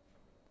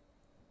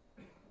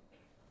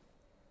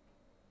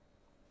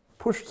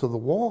 Push to the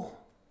wall.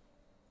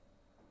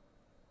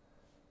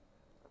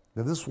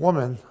 Now, this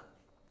woman,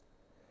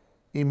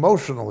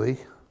 emotionally,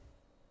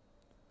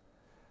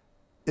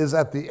 is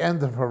at the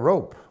end of her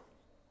rope.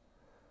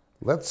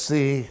 Let's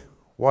see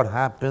what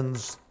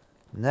happens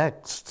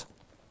next.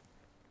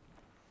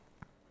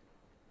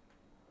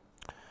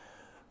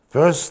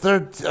 Verse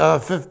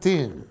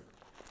 15.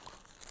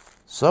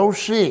 So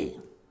she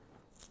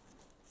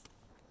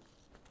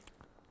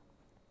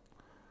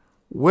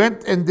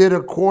went and did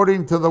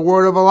according to the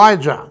word of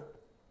Elijah.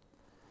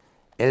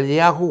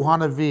 Eliyahu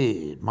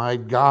Hanavi, my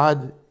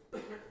God,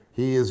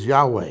 he is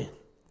Yahweh.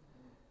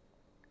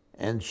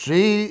 And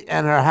she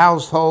and her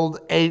household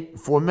ate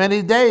for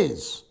many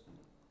days.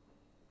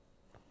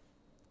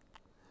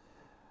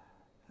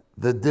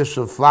 The dish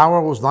of flour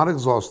was not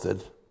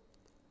exhausted,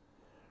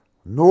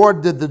 nor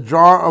did the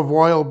jar of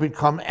oil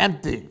become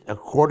empty,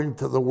 according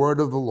to the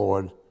word of the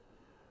Lord,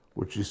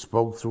 which he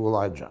spoke through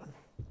Elijah.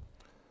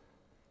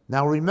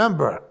 Now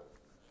remember,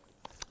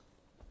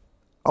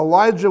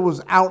 Elijah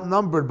was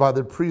outnumbered by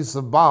the priests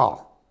of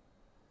Baal.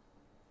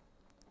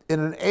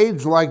 In an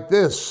age like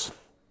this,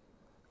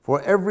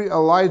 for every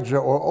Elijah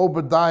or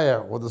Obadiah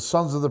or the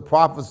sons of the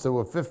prophets, there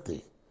were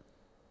 50.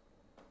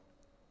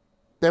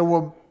 There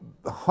were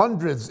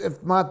hundreds,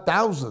 if not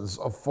thousands,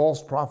 of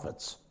false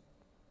prophets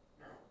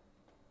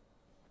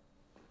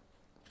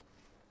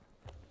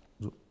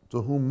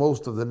to whom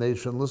most of the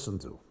nation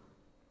listened to.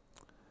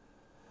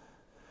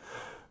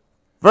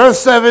 Verse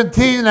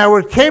 17, now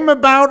it came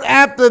about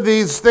after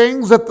these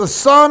things that the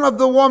son of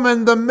the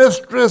woman, the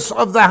mistress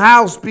of the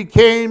house,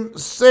 became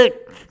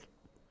sick.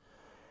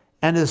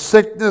 And his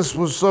sickness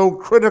was so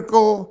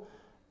critical,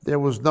 there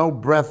was no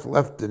breath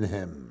left in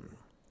him.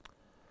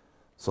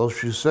 So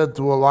she said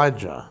to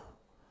Elijah,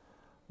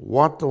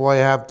 what do I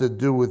have to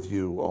do with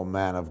you, O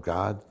man of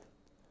God?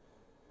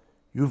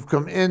 You've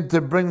come in to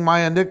bring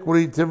my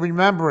iniquity to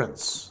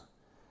remembrance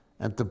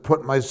and to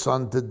put my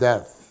son to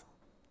death.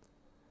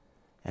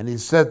 And he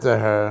said to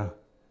her,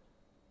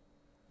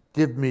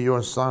 give me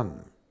your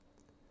son.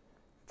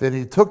 Then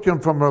he took him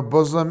from her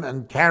bosom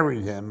and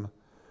carried him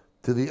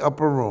to the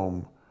upper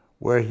room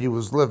where he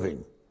was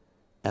living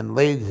and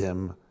laid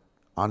him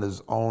on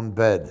his own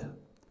bed.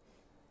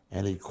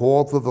 And he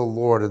called to the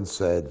Lord and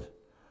said,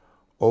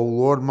 O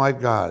Lord my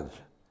God,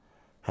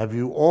 have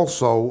you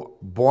also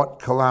brought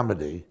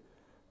calamity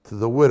to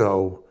the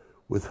widow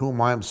with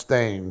whom I am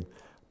staying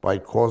by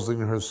causing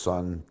her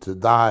son to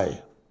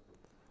die?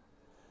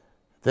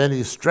 Then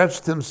he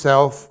stretched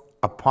himself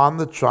upon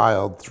the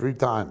child 3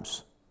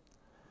 times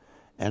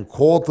and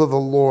called to the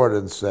Lord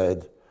and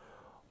said,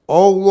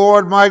 O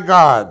Lord my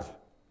God,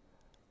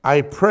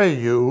 I pray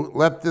you,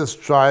 let this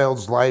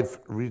child's life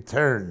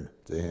return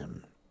to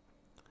him.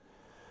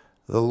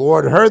 The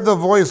Lord heard the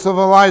voice of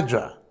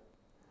Elijah,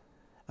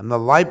 and the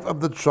life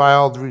of the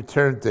child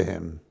returned to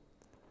him,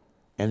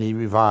 and he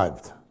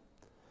revived.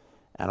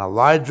 And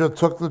Elijah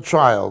took the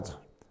child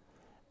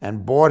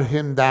and brought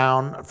him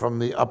down from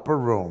the upper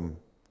room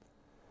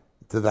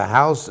to the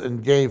house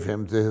and gave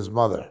him to his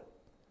mother.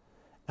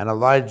 And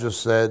Elijah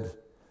said,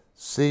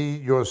 See,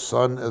 your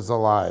son is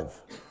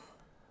alive.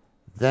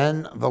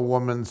 Then the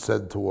woman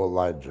said to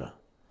Elijah,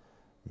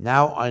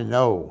 Now I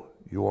know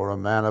you are a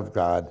man of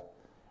God,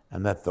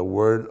 and that the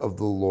word of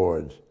the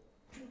Lord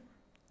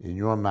in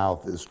your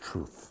mouth is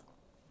truth.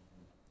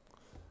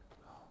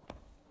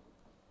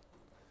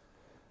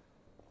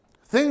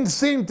 Things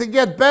seem to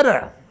get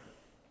better.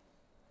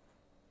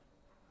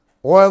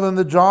 Oil in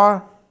the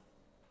jar,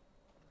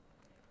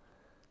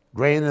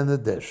 grain in the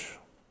dish.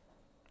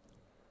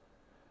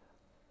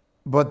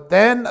 But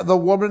then the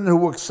woman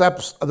who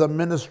accepts the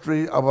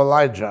ministry of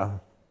Elijah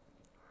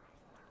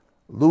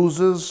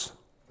loses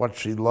what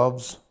she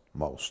loves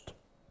most.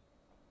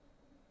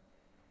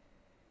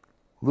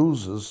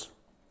 Loses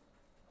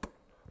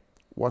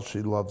what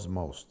she loves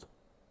most.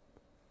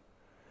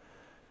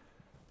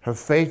 Her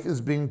faith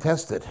is being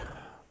tested.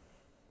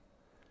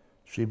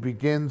 She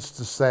begins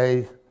to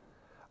say,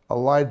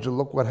 Elijah,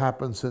 look what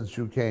happened since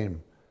you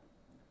came.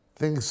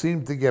 Things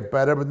seem to get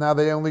better, but now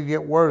they only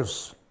get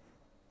worse.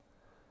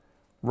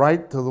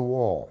 Right to the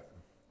wall.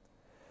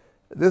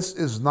 This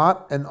is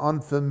not an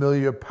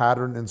unfamiliar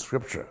pattern in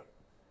Scripture.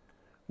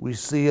 We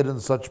see it in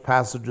such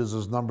passages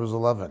as Numbers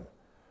 11.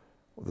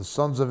 The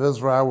sons of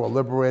Israel were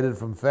liberated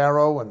from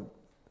Pharaoh, and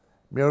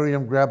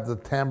Miriam grabbed the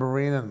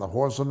tambourine and the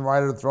horse and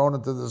rider thrown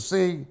into the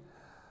sea.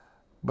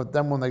 But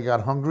then when they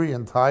got hungry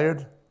and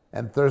tired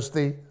and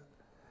thirsty,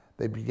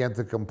 they began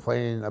to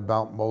complain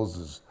about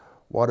Moses.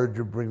 What did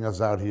you bring us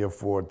out here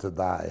for, to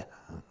die?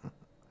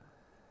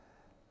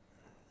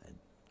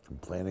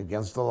 Complain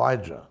against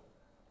Elijah.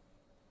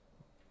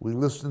 We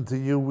listened to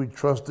you, we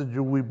trusted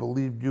you, we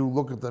believed you.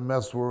 Look at the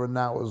mess we're in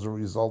now as a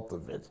result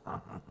of it.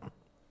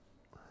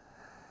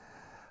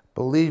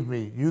 Believe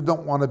me, you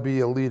don't want to be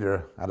a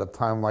leader at a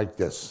time like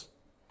this.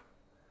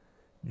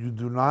 You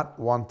do not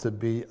want to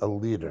be a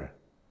leader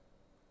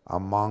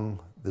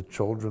among the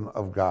children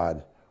of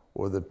God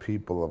or the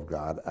people of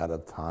God at a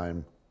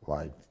time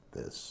like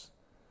this.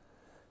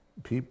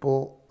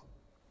 People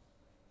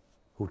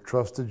who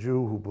trusted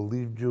you, who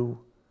believed you,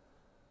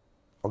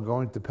 are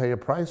going to pay a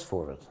price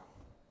for it.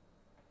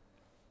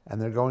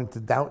 And they're going to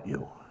doubt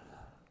you.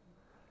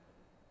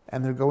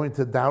 And they're going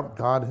to doubt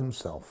God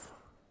himself.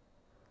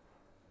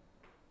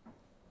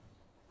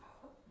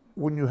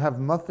 When you have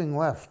nothing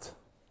left,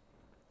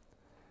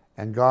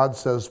 and God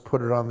says,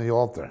 put it on the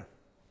altar.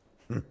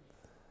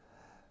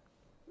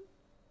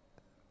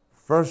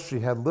 First, she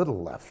had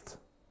little left,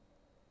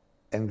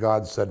 and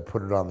God said,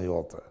 put it on the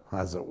altar,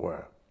 as it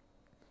were.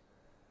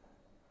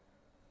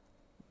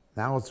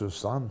 Now it's her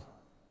son.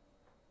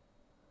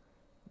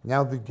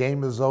 Now the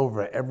game is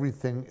over.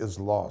 Everything is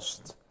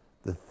lost.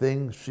 The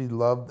thing she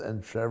loved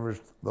and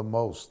cherished the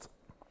most,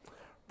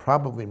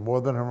 probably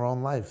more than her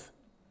own life,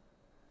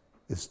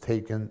 is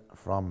taken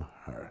from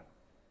her.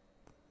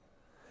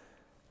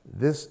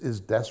 This is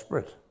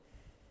desperate.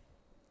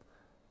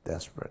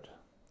 Desperate.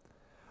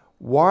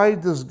 Why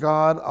does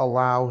God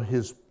allow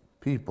his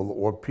people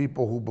or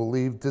people who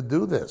believe to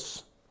do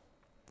this?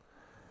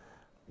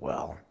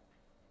 Well,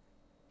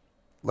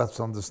 let's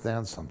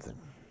understand something.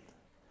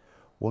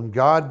 When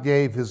God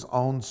gave his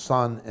own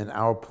son in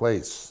our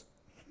place,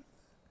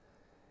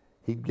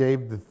 he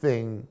gave the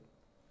thing,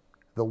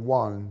 the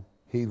one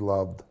he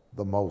loved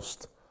the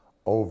most,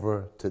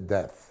 over to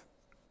death,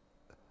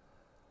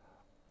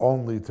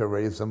 only to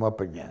raise him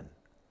up again.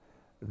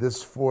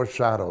 This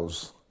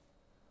foreshadows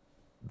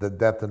the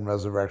death and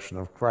resurrection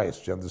of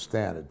Christ. You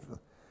understand it?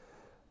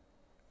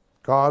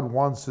 God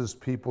wants his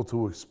people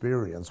to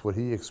experience what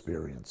he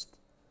experienced.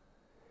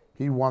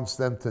 He wants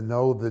them to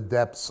know the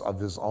depths of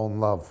his own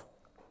love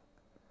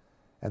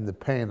and the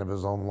pain of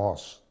his own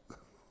loss.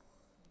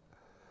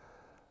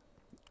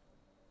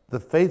 The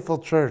faithful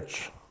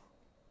church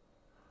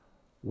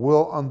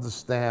will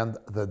understand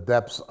the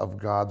depths of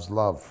God's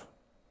love,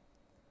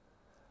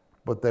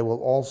 but they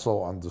will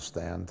also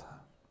understand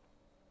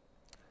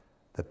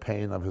the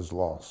pain of his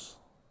loss.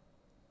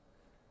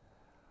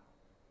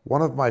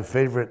 One of my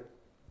favorite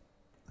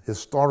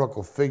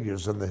historical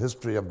figures in the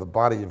history of the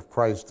body of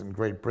Christ in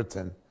Great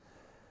Britain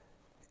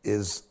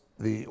is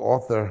the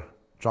author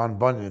John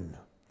Bunyan,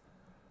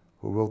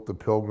 who wrote The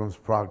Pilgrim's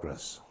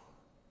Progress.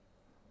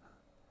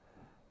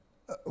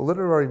 a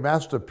literary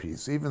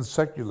masterpiece. Even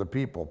secular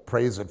people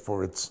praise it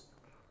for its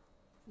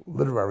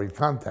literary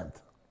content.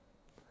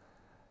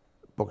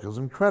 The book is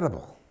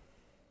incredible.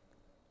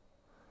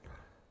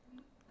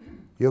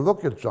 You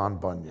look at John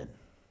Bunyan.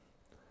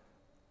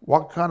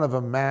 What kind of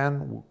a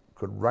man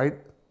could write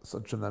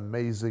such an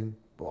amazing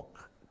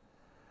book?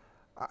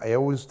 I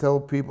always tell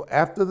people,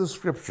 after the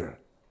scripture,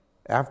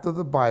 after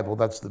the Bible,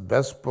 that's the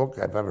best book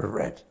I've ever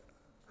read.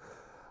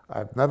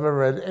 I've never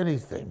read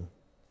anything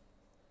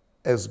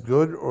as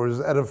good or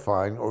as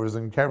edifying or as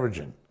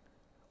encouraging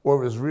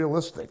or as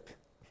realistic,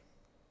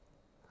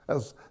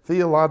 as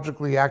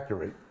theologically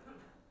accurate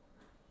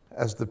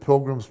as the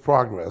Pilgrim's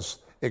Progress,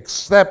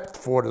 except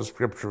for the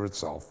scripture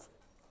itself.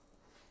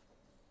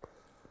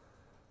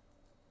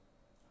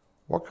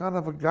 What kind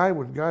of a guy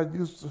would God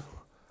use to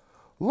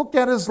look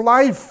at his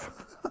life?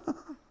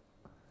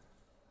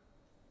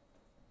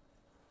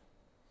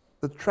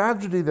 The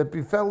tragedy that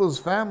befell his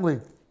family.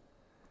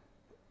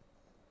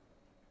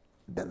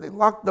 Then they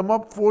locked him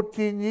up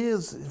 14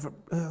 years.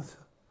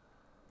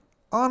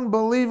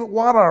 Unbelievable.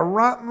 What a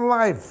rotten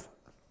life.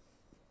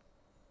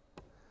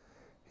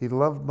 He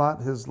loved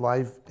not his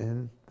life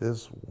in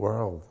this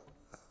world.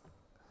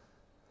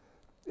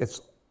 It's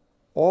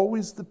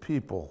always the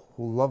people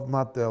who love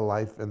not their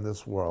life in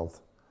this world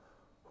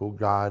who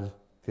God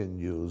can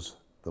use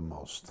the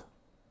most.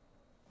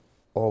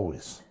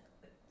 Always.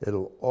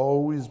 It'll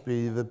always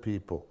be the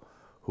people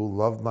who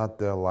love not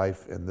their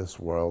life in this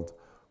world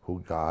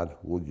who God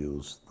will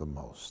use the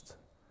most.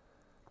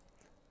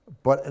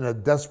 But in a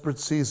desperate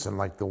season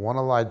like the one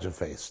Elijah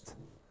faced,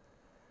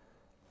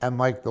 and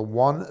like the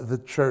one the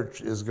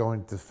church is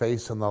going to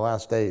face in the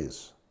last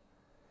days,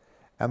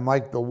 and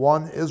like the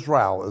one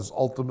Israel is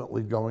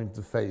ultimately going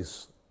to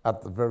face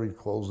at the very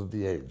close of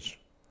the age,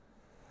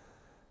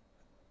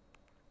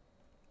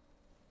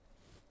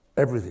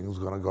 everything's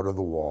going to go to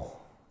the wall.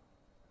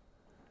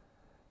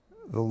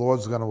 The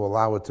Lord's going to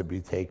allow it to be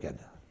taken,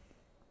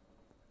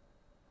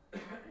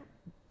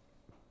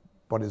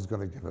 but he's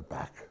going to give it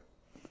back.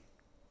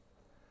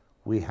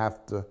 We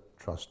have to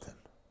trust him.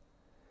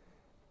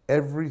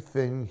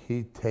 Everything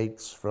he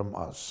takes from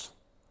us,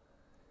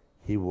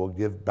 he will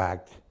give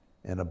back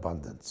in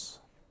abundance.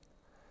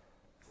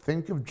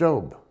 Think of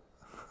Job.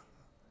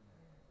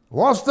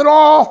 Lost it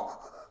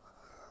all.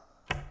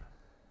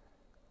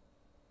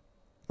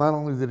 Not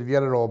only did he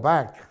get it all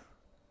back,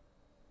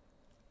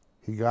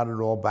 he got it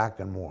all back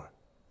and more.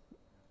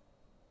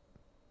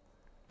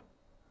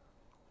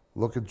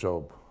 Look at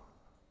Job.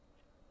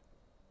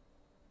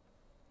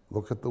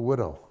 Look at the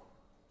widow.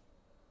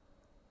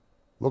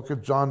 Look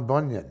at John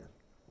Bunyan.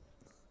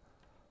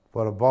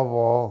 But above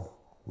all,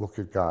 look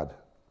at God.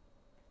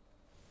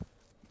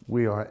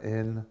 We are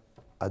in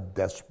a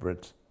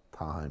desperate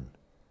time.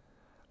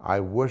 I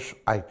wish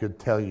I could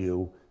tell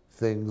you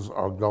things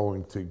are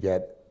going to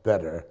get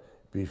better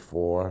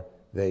before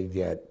they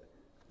get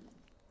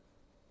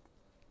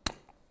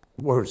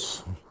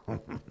worse.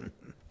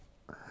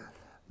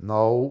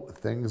 No,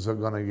 things are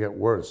going to get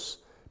worse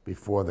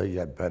before they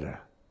get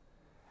better.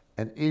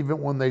 And even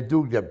when they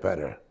do get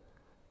better,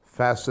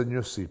 fasten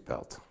your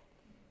seatbelt.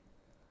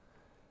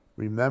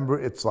 Remember,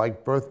 it's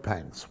like birth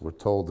pangs, we're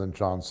told in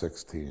John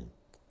 16.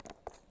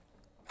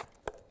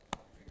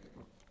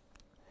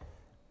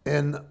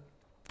 In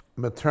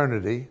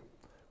maternity,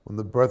 when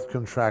the birth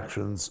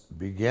contractions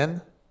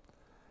begin,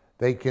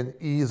 they can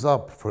ease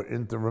up for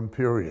interim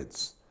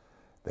periods.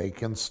 They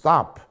can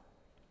stop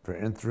for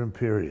interim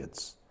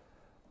periods.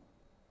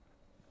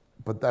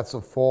 But that's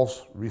a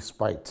false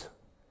respite.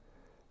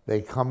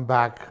 They come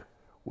back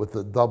with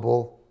a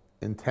double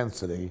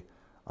intensity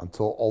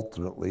until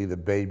ultimately the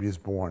baby's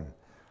born.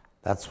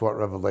 That's what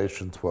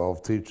Revelation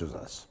 12 teaches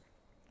us.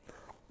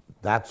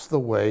 That's the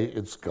way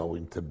it's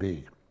going to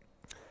be.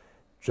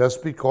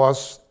 Just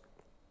because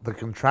the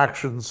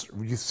contractions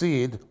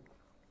recede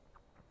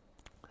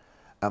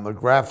and the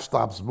graph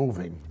stops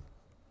moving,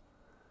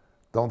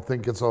 don't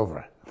think it's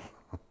over.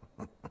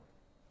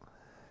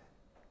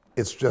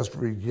 It's just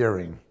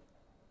re-gearing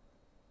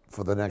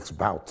for the next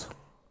bout.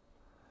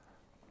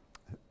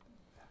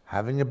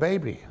 Having a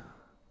baby.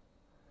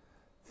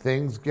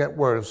 Things get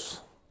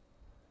worse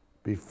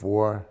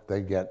before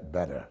they get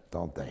better,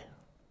 don't they?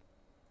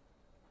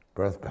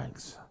 Birth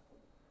pangs.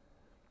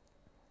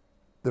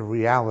 The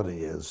reality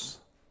is,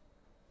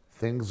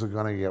 things are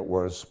going to get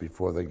worse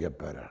before they get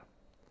better.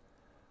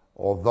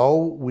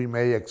 Although we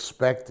may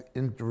expect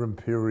interim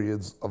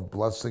periods of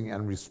blessing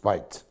and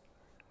respite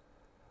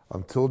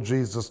until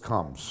Jesus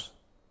comes,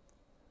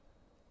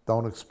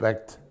 don't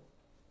expect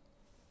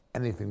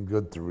anything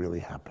good to really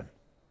happen.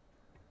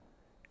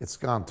 It's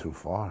gone too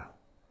far.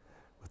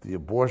 With the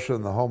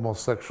abortion, the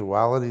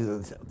homosexuality,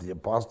 the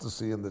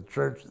apostasy in the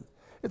church,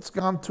 it's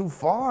gone too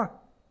far.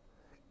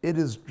 It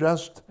has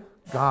just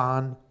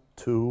gone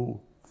too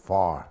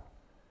far.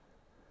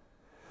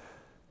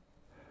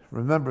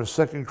 Remember,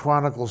 2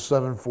 Chronicles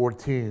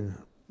 7:14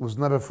 was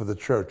never for the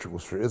church, it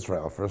was for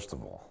Israel, first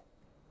of all.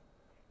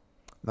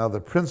 Now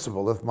the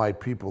principle, if my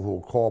people who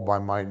are called by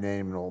my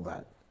name and all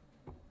that.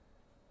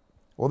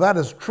 Well, that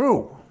is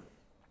true.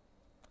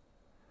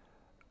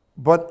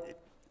 But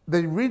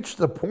they reached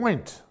a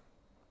point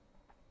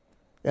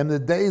in the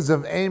days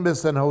of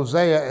Amos and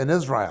Hosea in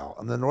Israel,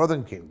 in the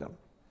northern kingdom.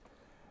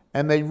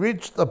 And they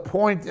reached a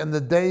point in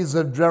the days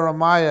of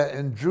Jeremiah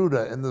in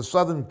Judah, in the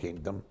southern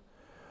kingdom,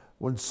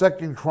 when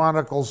 2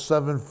 Chronicles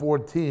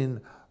 7:14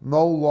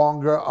 no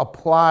longer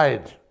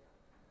applied.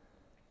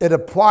 It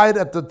applied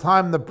at the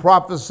time the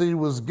prophecy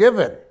was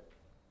given.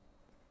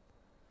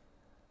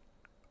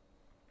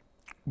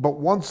 But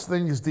once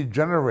things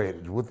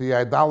degenerated with the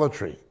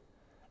idolatry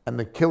and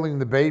the killing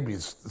the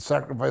babies, the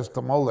sacrifice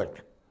to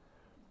Moloch,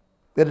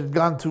 it had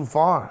gone too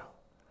far.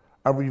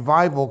 A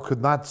revival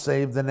could not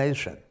save the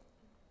nation.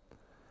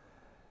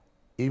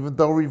 Even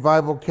though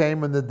revival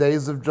came in the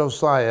days of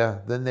Josiah,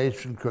 the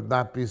nation could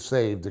not be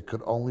saved. It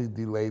could only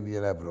delay the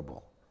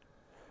inevitable.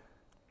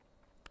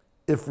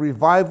 If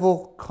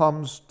revival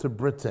comes to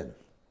Britain,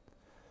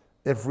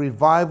 if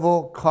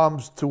revival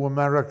comes to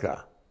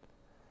America,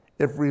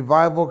 if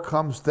revival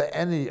comes to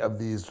any of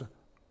these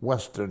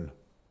Western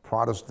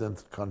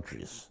Protestant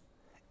countries,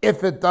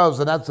 if it does,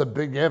 and that's a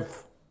big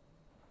if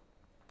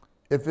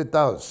it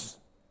does,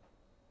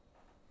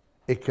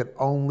 it can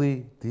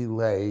only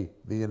delay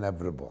the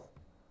inevitable,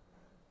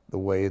 the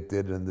way it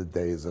did in the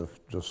days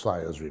of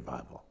Josiah's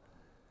revival.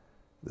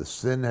 The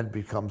sin had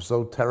become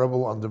so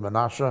terrible under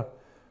Manasseh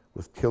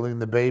with killing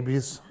the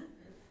babies,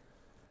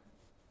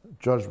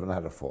 judgment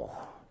had to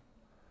fall.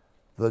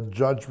 The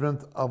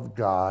judgment of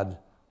God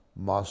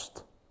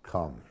must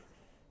come.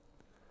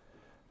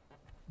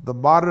 The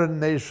modern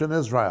nation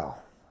Israel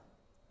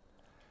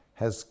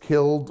has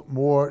killed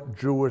more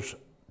Jewish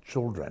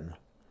children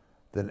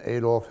than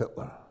Adolf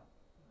Hitler.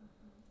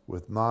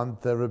 With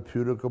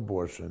non-therapeutic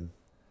abortion,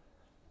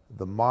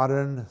 the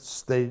modern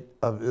state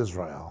of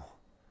Israel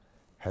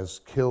has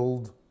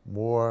killed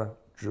more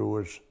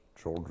Jewish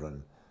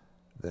children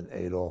than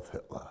Adolf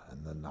Hitler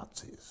and the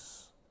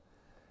Nazis.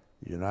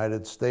 The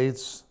United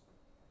States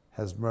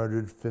has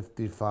murdered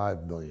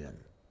 55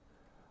 million,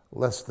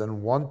 less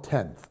than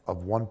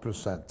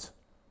 0.1%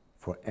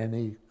 for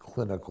any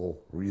clinical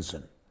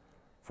reason,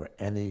 for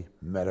any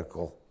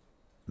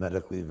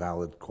medically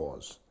valid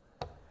cause.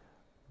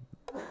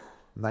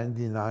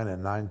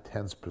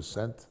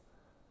 99.9%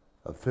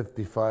 of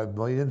 55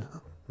 million.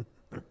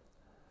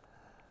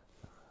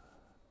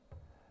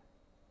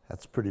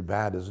 That's pretty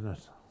bad, isn't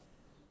it?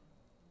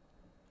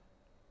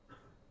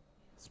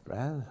 It's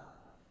bad.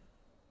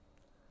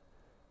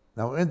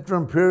 Now,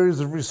 interim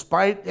periods of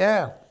respite,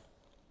 yeah.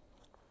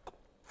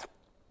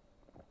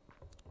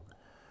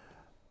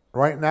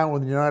 Right now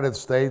in the United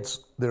States,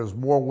 there's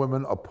more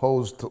women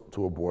opposed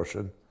to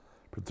abortion,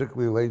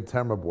 particularly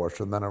late-term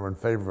abortion, than are in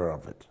favor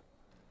of it.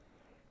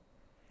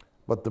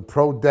 But the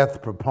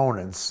pro-death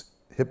proponents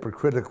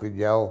hypocritically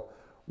yell,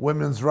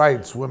 women's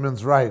rights,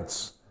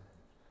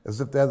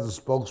 as if they're the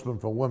spokesman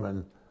for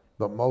women,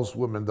 but most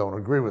women don't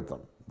agree with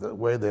them. The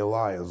way they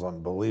lie is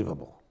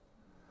unbelievable.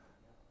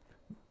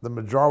 The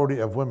majority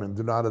of women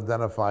do not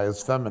identify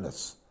as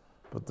feminists,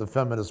 but the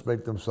feminists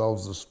make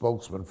themselves the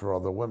spokesman for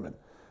other women.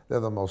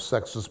 They're the most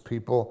sexist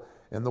people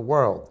in the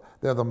world.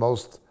 They're the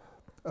most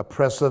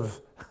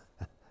oppressive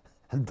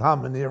and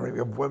domineering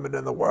of women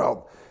in the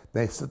world.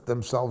 They set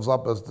themselves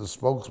up as the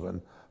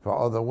spokesman for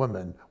other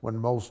women when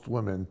most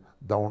women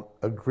don't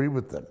agree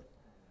with them.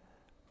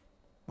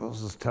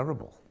 This is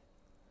terrible.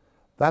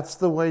 That's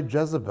the way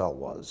Jezebel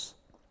was.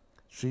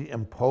 She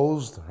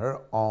imposed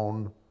her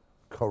own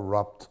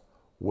corrupt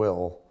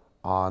will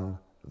on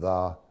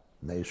the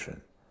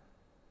nation.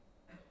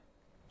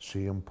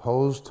 She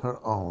imposed her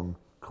own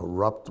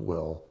corrupt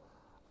will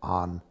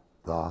on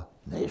the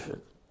nation.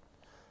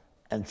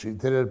 And she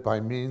did it by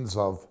means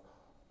of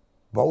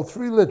both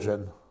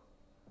religion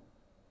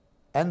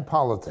and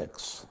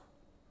politics.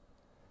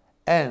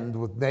 And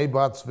with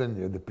Naboth's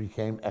vineyard, it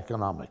became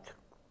economic.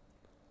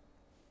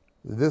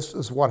 This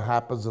is what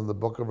happens in the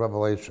book of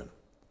Revelation.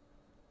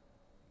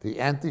 The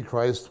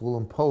Antichrist will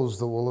impose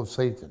the will of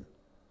Satan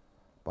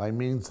by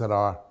means that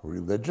are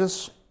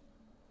religious,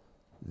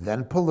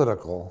 then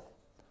political,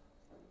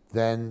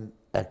 then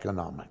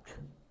economic.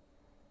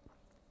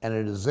 And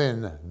it is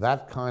in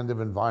that kind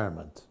of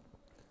environment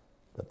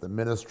that the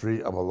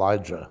ministry of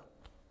Elijah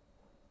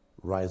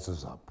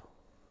rises up.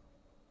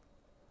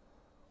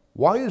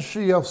 Why is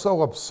she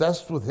so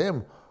obsessed with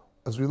him?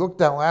 As we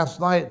looked at last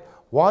night,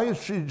 why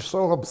is she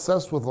so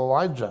obsessed with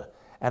Elijah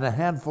and a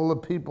handful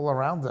of people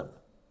around him,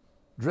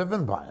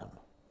 driven by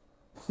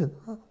him?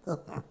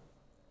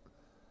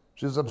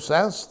 She's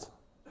obsessed.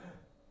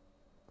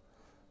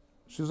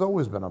 She's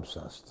always been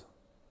obsessed.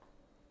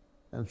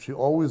 And she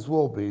always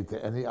will be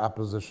to any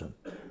opposition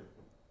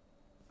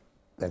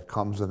that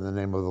comes in the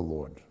name of the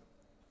Lord.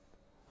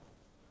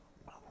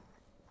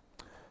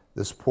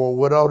 This poor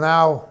widow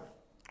now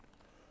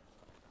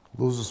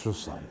loses her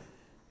son.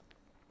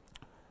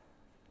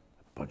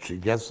 But she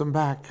gets him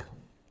back.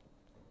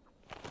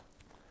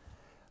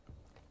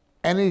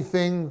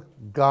 Anything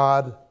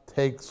God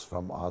takes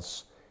from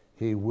us,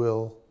 he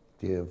will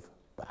give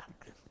back.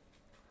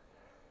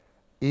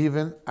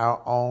 Even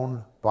our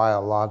own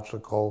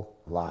biological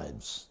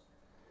lives,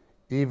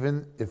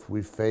 even if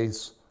we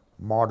face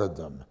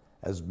martyrdom,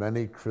 as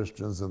many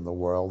Christians in the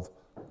world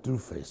do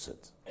face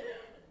it.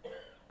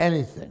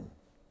 Anything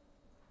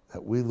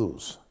that we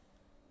lose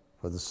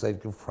for the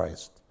sake of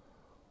Christ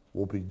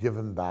will be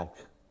given back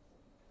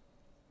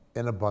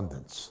in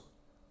abundance,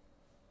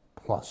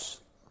 plus.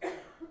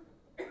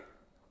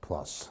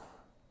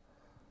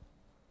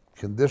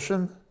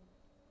 Condition,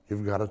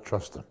 you've got to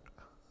trust him.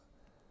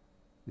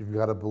 You've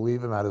got to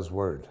believe him at his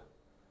word.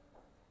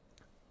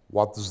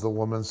 What does the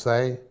woman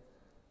say?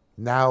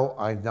 Now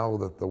I know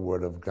that the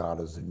word of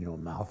God is in your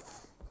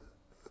mouth.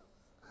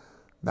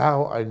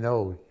 Now I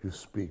know you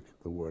speak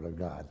the word of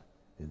God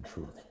in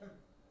truth.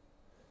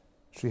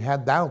 She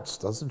had doubts,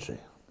 doesn't she?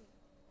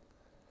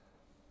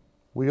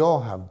 We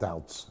all have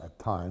doubts at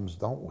times,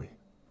 don't we?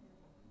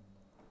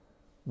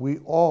 We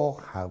all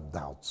have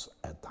doubts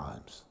at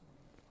times.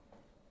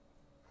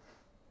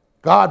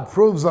 God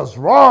proves us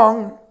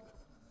wrong.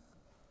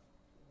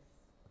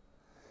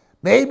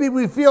 Maybe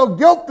we feel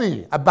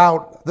guilty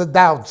about the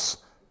doubts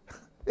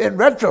in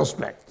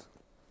retrospect.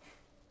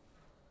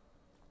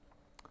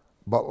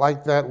 But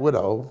like that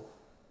widow,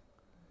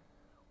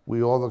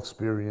 we all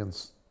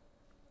experience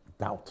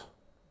doubt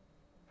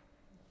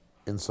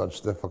in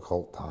such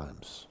difficult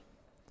times.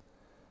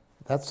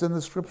 That's in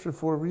the scripture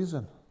for a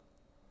reason.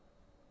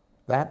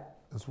 That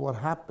is what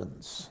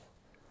happens.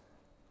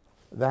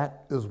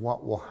 That is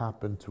what will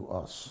happen to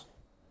us.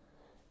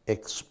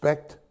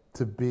 Expect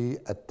to be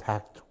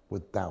attacked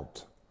with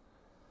doubt.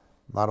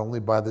 Not only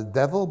by the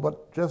devil,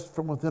 but just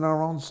from within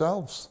our own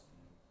selves.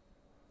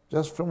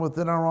 Just from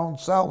within our own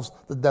selves.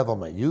 The devil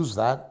may use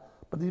that,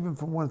 but even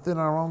from within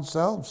our own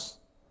selves,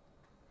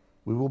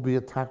 we will be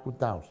attacked with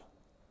doubt.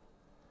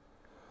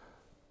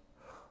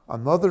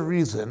 Another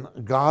reason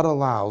God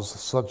allows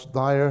such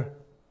dire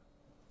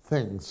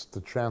things to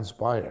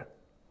transpire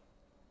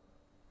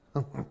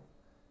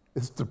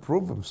is to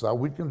prove himself.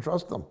 We can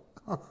trust him.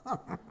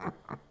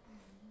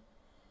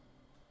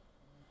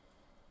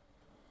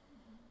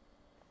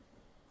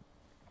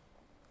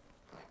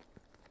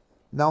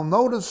 Now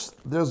notice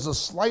there's a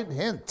slight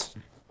hint,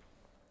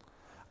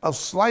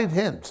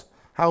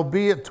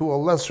 howbeit to a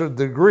lesser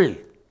degree,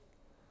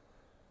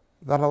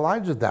 that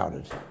Elijah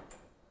doubted.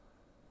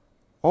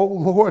 Oh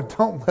Lord,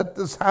 don't let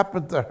this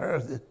happen to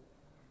her.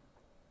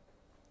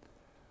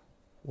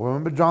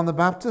 Remember John the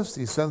Baptist?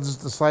 He sends his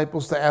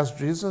disciples to ask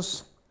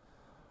Jesus,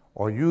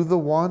 are you the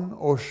one,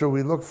 or shall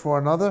we look for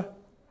another?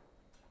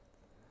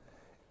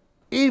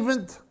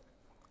 Even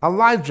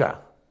Elijah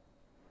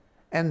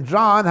and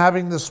John,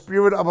 having the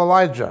spirit of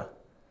Elijah,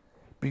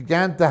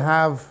 began to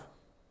have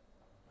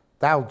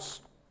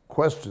doubts,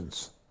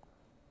 questions.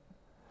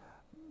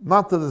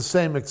 Not to the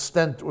same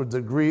extent or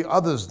degree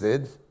others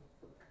did,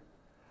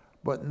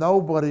 but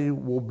nobody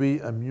will be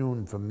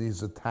immune from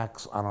these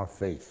attacks on our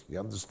faith. You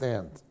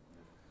understand?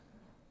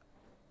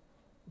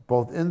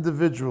 Both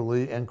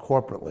individually and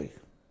corporately.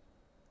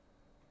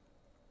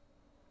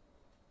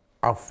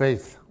 Our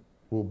faith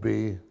will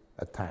be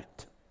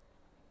attacked.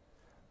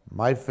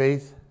 My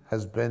faith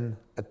has been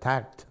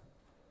attacked.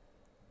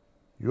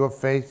 Your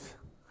faith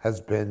has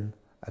been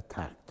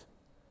attacked.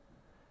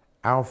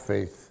 Our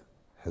faith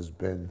has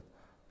been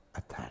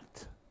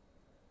attacked.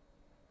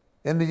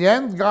 In the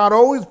end, God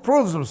always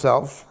proves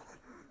himself.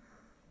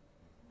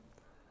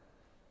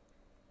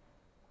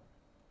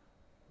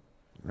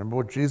 Remember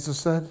what Jesus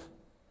said?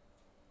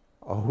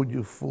 Oh,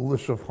 you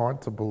foolish of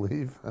heart to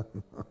believe.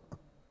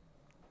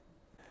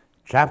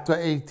 Chapter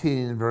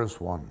 18,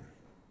 verse 1.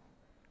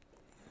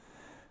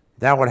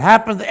 Now it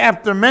happened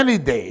after many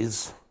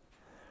days,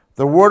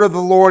 the word of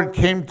the Lord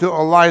came to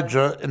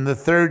Elijah in the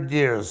 3rd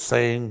year,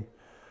 saying,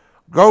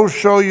 go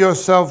show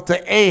yourself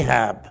to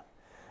Ahab,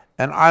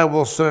 and I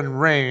will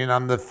send rain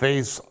on the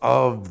face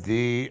of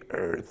the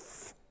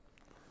earth.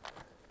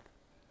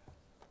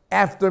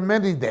 After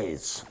many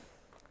days.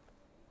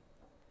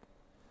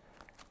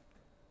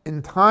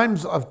 In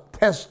times of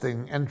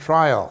testing and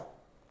trial,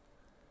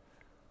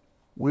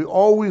 we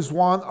always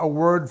want a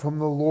word from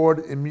the Lord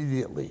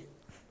immediately.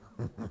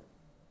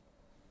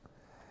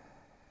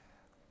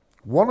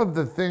 One of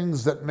the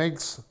things that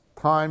makes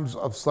times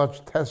of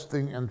such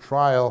testing and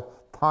trial,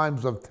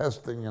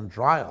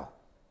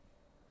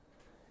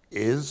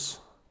 is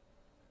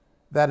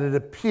that it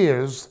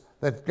appears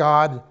that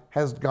God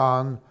has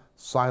gone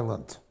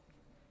silent.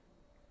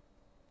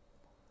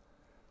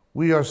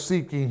 We are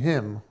seeking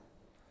him,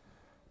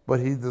 but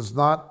he does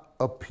not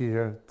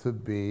appear to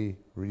be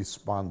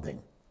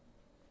responding.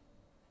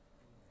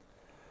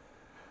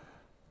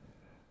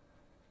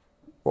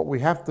 What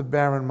we have to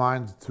bear in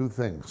mind, 2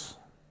 things.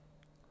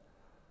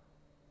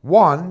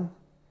 One,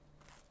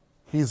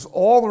 he's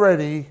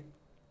already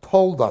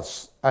told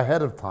us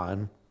ahead of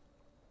time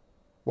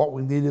what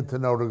we needed to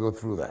know to go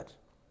through that.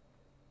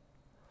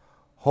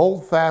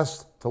 Hold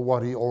fast to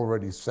what he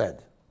already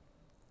said.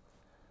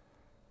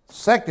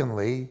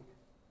 Secondly,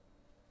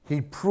 he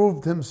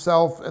proved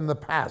himself in the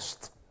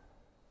past.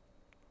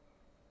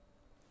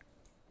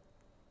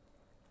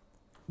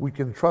 We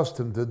can trust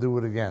him to do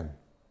it again.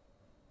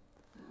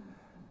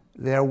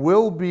 There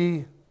will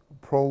be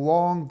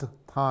prolonged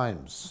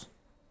times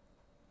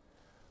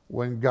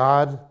when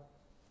God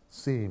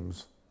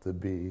seems to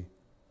be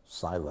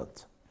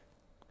silent.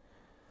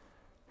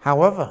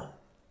 However,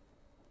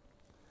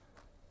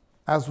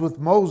 as with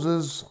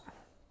Moses,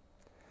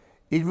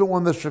 even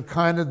when the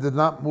Shekinah did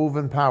not move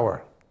in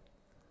power,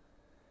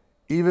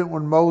 even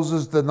when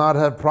Moses did not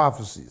have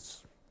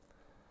prophecies,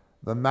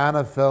 the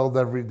manna fell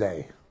every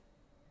day.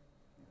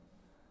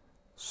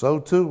 So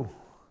too,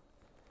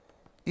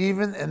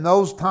 even in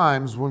those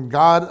times when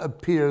God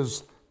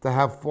appears to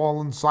have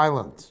fallen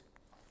silent,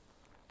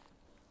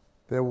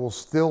 there will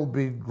still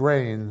be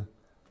grain,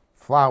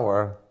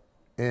 flour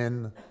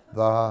in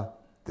the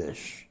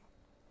dish.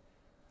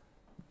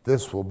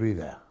 This will be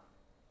there.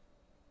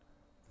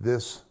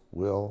 This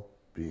will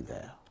be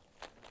there.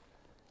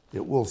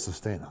 It will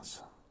sustain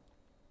us.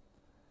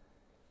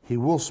 He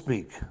will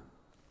speak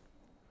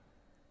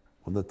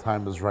when the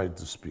time is right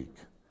to speak.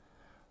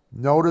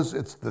 Notice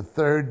it's the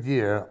third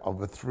year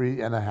of a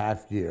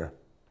 3.5-year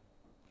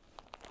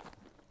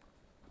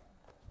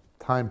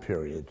time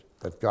period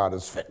that God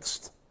has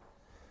fixed.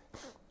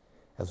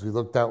 As we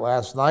looked at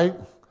last night,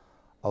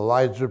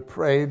 Elijah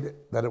prayed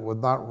that it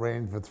would not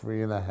rain for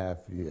 3.5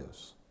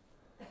 years.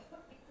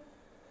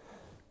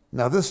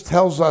 Now this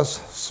tells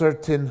us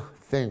certain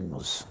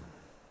things.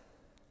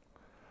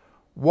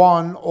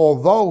 One,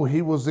 although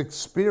he was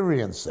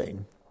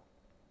experiencing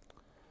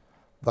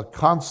the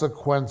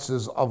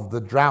consequences of the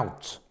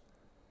drought,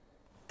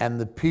 and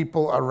the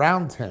people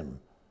around him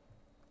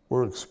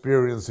were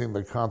experiencing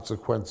the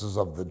consequences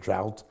of the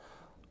drought,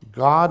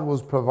 God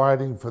was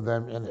providing for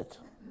them in it.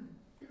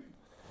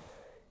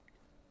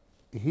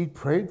 He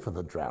prayed for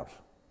the drought.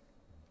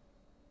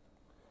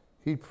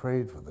 He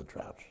prayed for the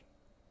drought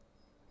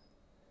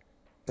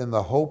in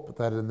the hope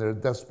that in their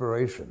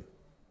desperation,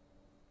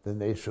 the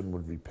nation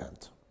would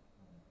repent.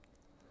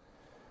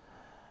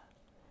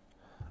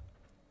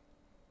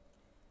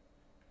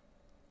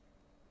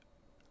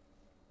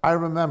 I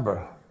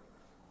remember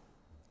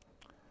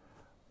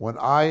when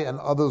I and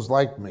others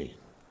like me,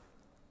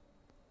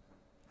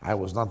 I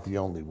was not the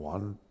only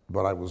one,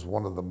 but I was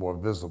one of the more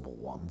visible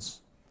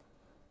ones,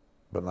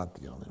 but not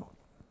the only one.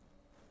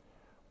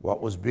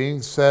 What was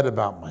being said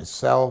about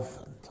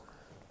myself and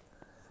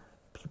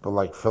people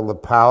like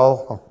Philip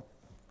Powell,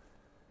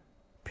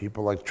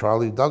 people like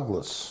Charlie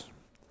Douglas,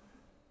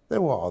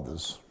 there were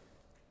others,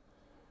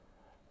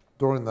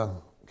 during the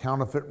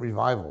counterfeit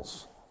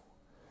revivals.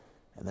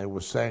 And they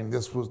were saying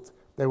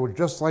they were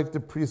just like the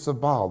priests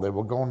of Baal. They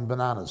were going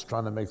bananas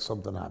trying to make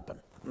something happen.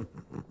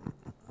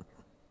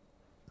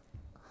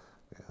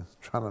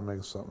 Trying to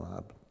make something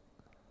happen.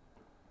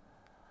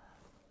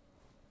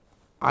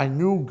 I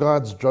knew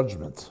God's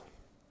judgment.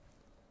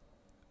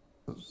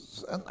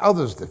 And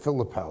others did.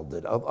 Philip Powell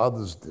did.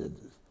 Others did.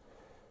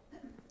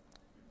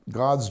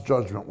 God's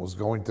judgment was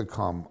going to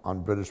come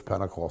on British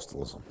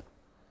Pentecostalism.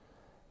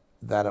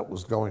 That it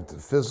was going to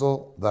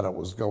fizzle, that it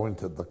was going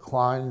to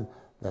decline,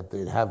 that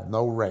they'd have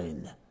no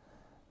rain,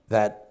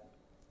 that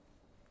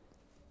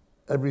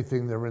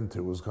everything they're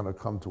into was going to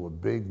come to a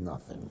big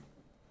nothing.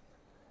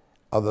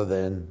 Other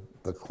than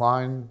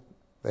decline,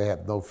 they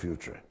have no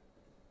future.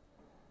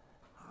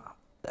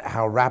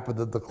 How rapid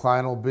the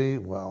decline will be?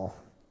 Well,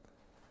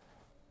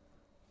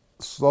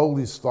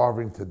 slowly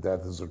starving to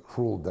death is a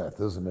cruel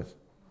death, isn't it?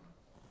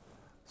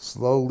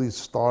 Slowly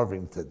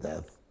starving to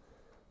death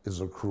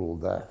is a cruel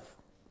death.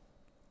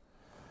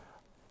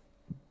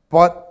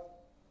 But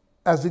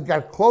as it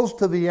got close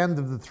to the end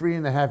of the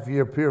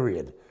 3.5-year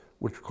period,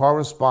 which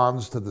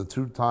corresponds to the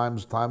 2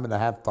 times, time and a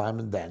half time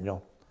in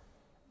Daniel,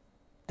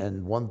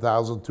 and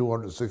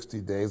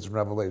 1,260 days in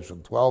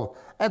Revelation 12,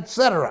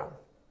 etc.,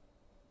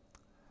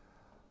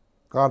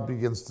 God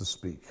begins to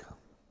speak.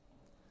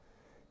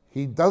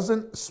 He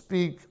doesn't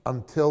speak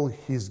until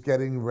he's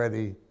getting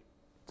ready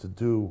to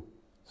do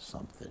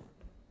something.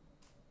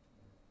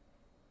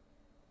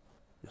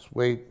 Just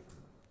wait.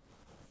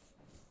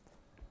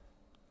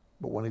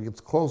 But when he gets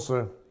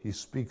closer, he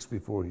speaks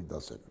before he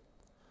does it.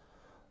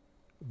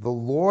 The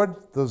Lord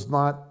does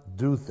not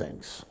do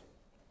things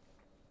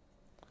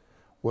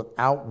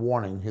without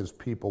warning his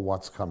people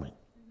what's coming.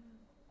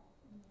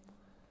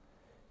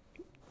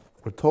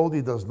 We're told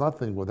he does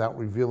nothing without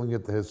revealing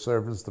it to his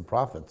servants, the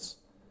prophets.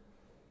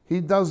 He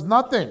does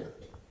nothing.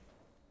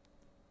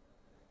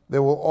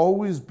 There will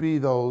always be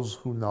those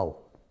who know.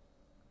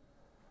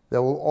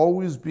 There will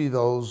always be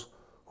those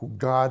who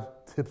God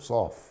tips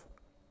off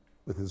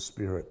with his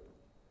Spirit.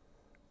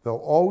 There'll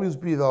always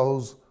be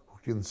those who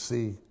can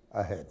see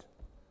ahead.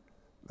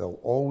 There'll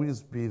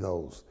always be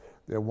those.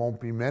 There won't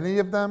be many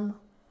of them,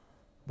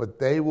 but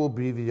they will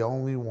be the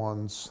only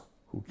ones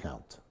who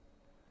count.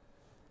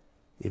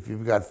 If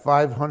you've got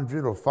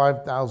 500 or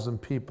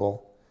 5,000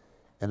 people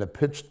in a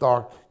pitch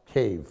dark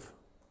cave,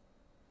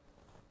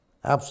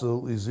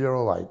 absolutely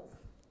zero light,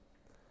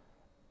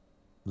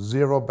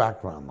 zero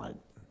background light,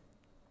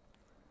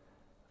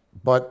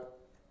 but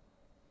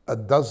a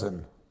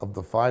dozen of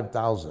the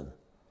 5,000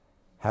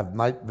 have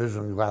night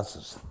vision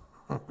glasses.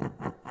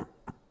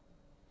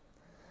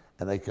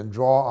 And they can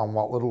draw on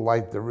what little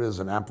light there is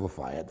and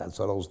amplify it. That's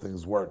how those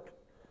things work.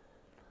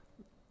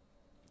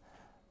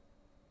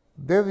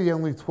 They're the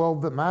only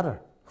 12 that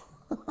matter.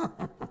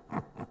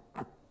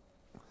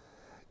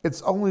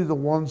 It's only the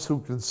ones who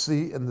can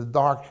see in the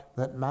dark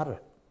that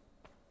matter.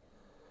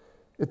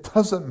 It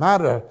doesn't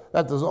matter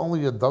that there's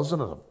only a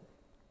dozen of them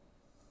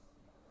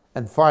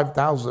and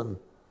 5,000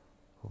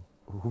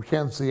 who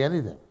can't see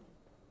anything.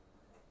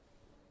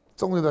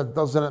 It's only that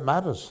dozen that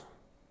matters.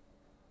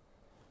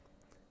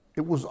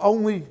 It was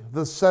only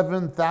the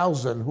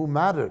 7,000 who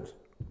mattered.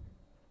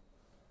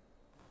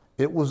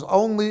 It was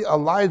only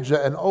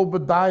Elijah and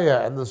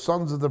Obadiah and the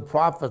sons of the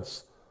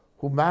prophets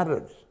who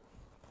mattered.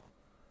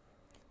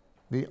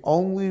 The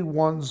only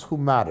ones who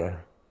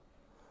matter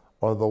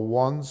are the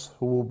ones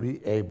who will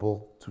be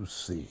able to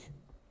see.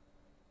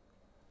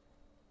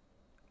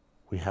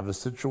 We have a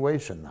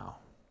situation now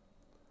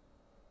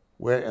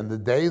where in the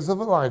days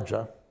of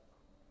Elijah,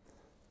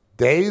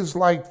 days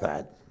like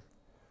that,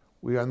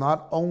 we are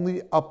not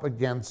only up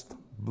against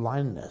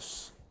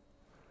blindness,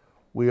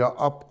 we are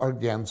up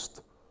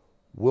against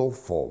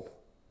willful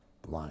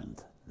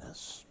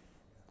blindness.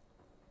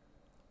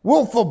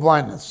 Willful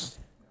blindness.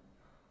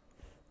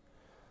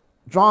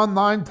 John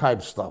 9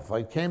 type stuff.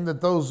 I came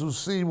that those who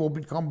see will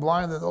become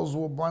blind, and those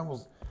who are blind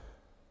will...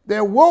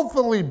 They're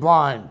willfully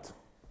blind.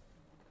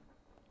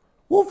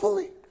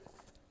 Willfully.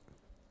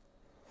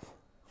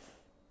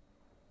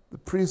 The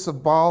priests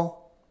of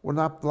Baal were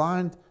not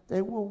blind.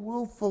 They were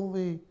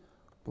willfully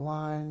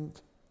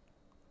blind.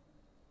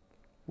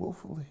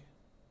 Willfully.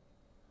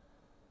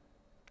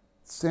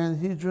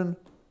 Sanhedrin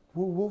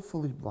were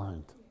willfully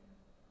blind.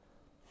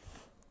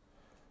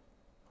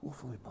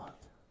 Willfully blind.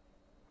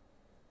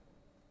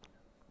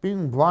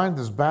 Being blind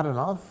is bad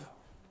enough.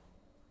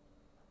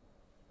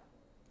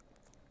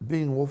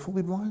 Being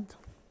willfully blind?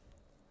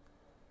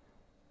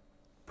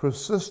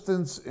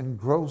 Persistence in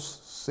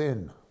gross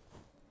sin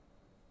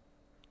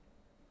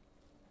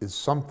is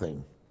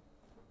something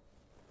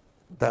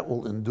that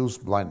will induce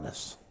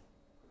blindness.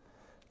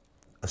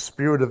 A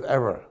spirit of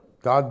error.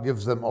 God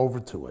gives them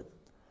over to it.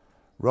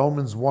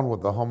 Romans 1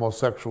 with the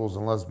homosexuals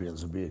and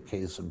lesbians would be a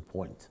case in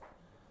point.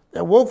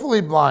 They're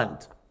willfully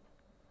blind.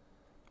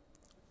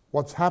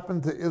 What's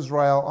happened to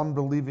Israel,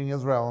 unbelieving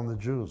Israel and the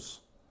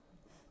Jews?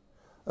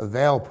 A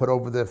veil put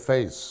over their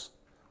face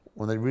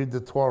when they read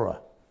the Torah.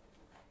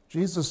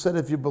 Jesus said,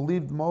 if you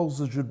believed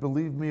Moses, you'd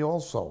believe me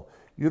also.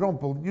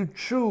 You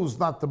choose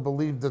not to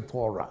believe the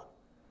Torah.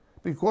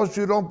 Because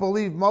you don't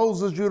believe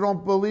Moses, you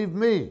don't believe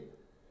me.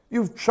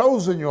 You've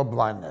chosen your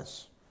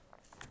blindness.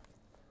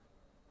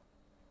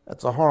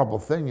 That's a horrible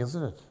thing,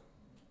 isn't it?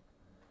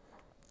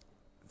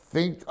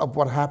 Think of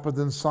what happened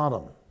in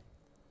Sodom.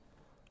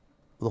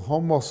 The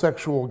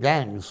homosexual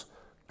gangs,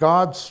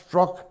 God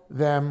struck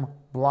them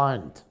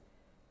blind.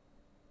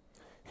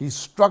 He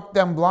struck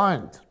them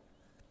blind.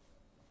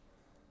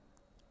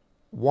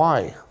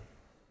 Why?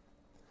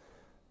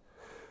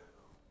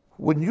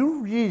 When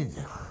you read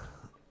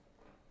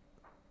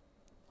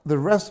the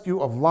rescue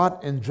of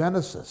Lot in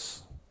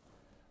Genesis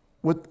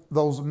with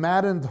those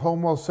maddened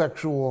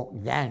homosexual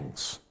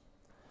gangs,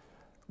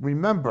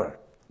 remember,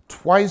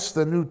 twice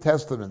the New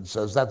Testament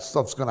says that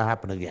stuff's going to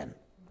happen again.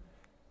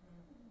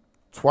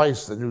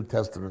 Twice the New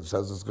Testament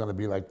says it's going to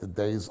be like the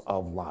days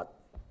of Lot.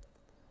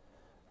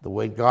 The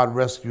way God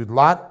rescued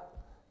Lot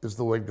is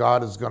the way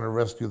God is going to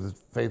rescue the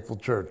faithful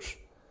church.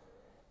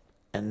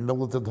 And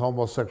militant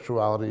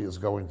homosexuality is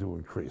going to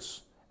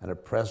increase and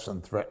oppress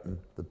and threaten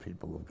the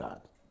people of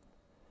God.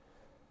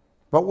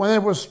 But when they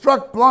were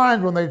struck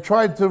blind, when they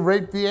tried to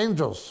rape the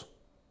angels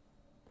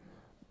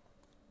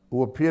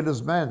who appeared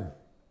as men,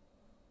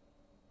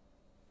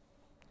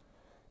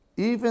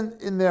 even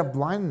in their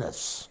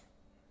blindness,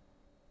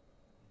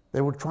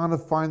 they were trying to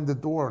find the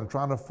door and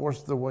trying to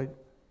force their way.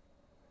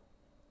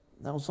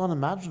 That was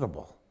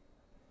unimaginable.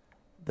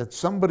 That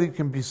somebody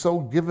can be so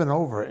given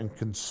over and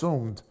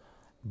consumed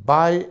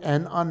by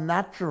an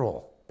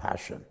unnatural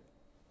passion,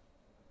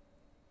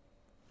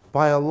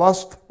 by a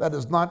lust that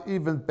is not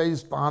even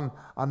based on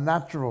a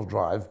natural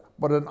drive,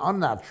 but an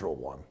unnatural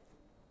one,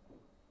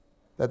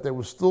 that they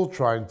were still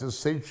trying to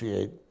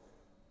satiate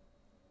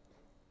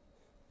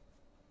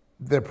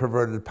their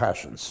perverted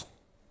passions.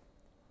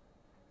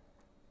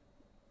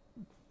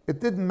 It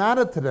didn't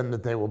matter to them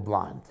that they were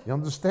blind. You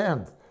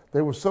understand?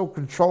 They were so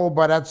controlled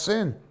by that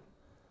sin.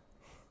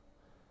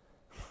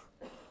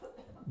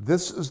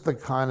 This is the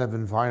kind of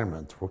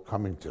environment we're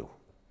coming to.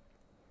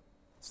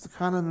 It's the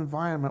kind of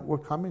environment we're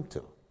coming to.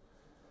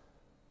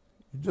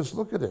 You just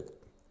look at it.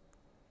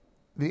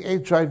 The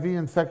HIV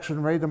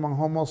infection rate among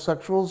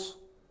homosexuals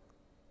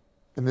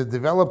in the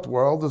developed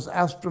world is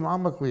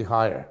astronomically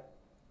higher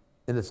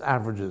in its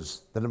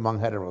averages than among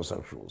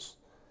heterosexuals.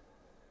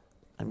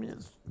 I mean,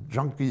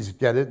 junkies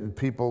get it, and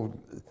people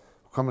who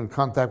come in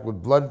contact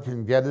with blood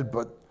can get it,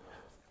 but,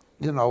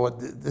 you know,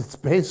 it's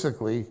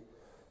basically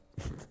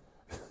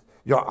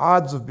your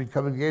odds of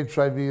becoming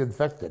HIV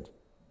infected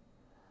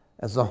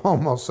as a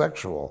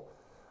homosexual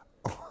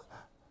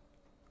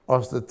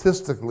are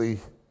statistically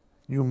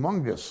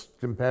humongous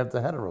compared to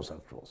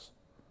heterosexuals.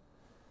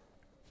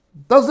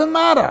 Doesn't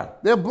matter.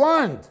 They're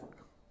blind.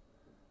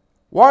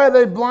 Why are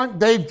they blind?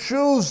 They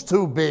choose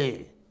to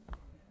be.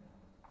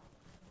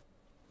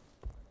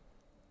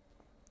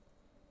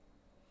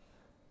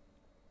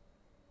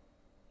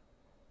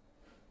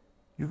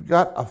 you've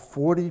got a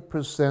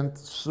 40%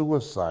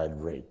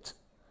 suicide rate.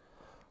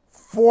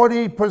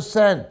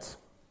 40%.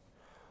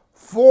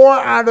 4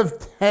 out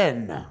of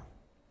 10.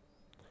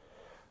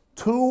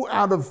 2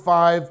 out of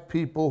 5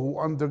 people who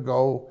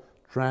undergo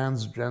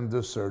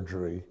transgender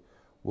surgery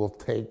will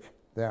take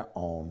their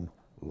own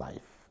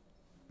life.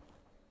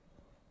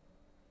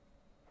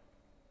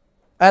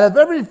 Out of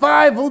every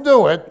 5 who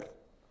do it,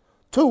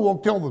 2 will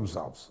kill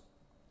themselves.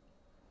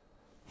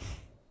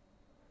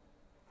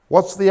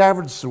 What's the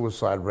average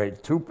suicide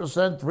rate?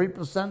 2%,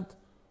 3%?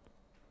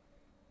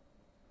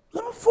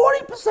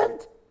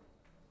 40%.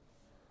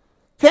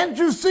 Can't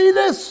you see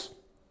this?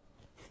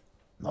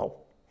 No.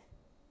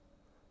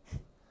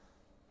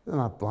 They're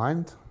not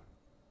blind.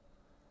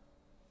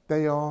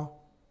 They are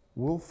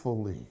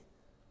willfully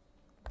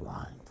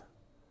blind.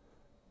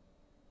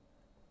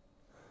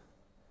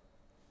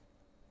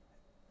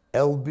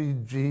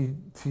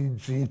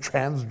 LBGTG,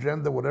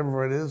 transgender,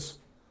 whatever it is,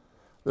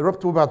 they're up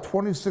to about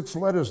 26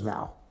 letters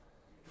now.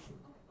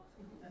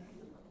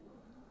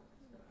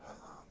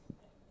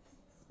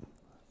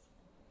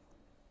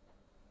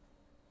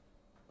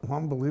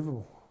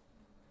 Unbelievable.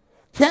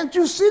 Can't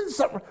you see this?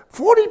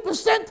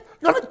 40%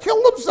 going to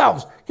kill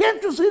themselves.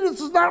 Can't you see this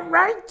is not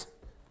right?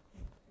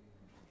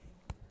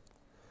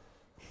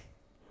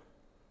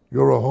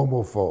 You're a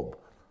homophobe.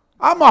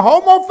 I'm a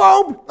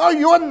homophobe? No,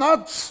 you're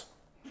nuts.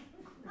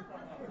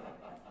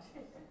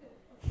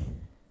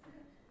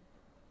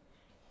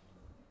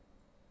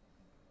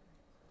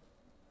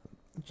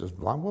 Just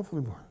blind,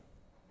 willfully blind.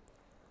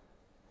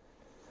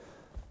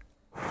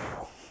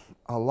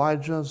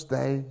 Elijah's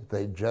day,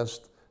 they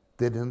just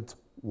didn't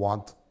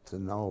want to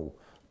know.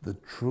 The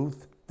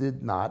truth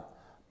did not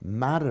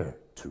matter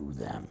to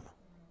them.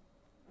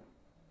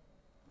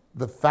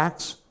 The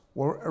facts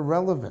were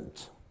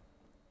irrelevant.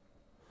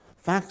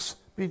 Facts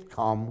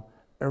become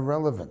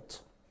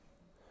irrelevant.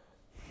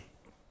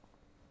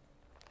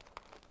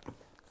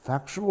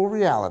 Factual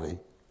reality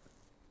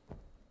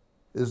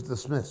is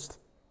dismissed.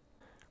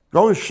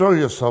 Go and show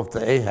yourself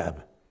to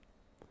Ahab.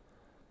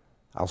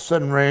 I'll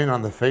send rain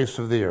on the face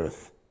of the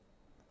earth.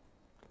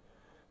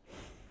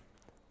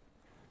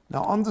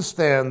 Now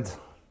understand,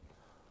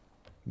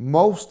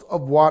 most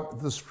of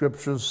what the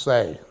scriptures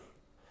say,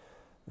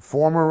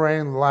 former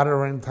rain, latter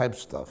rain type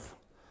stuff,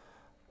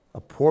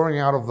 a pouring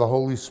out of the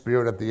Holy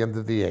Spirit at the end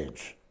of the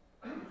age.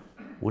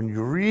 When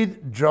you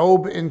read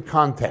Job in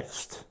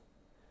context,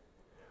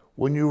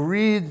 when you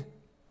read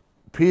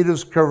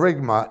Peter's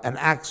kerygma in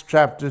Acts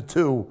chapter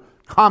 2,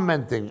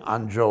 commenting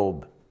on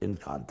Job in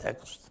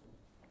context,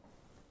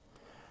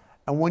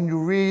 and when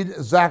you read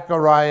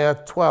Zechariah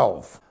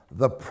 12,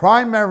 the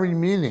primary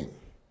meaning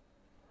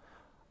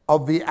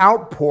of the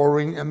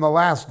outpouring in the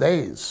last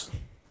days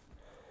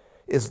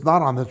is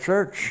not on the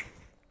church.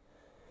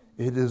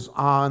 It is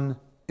on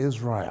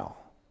Israel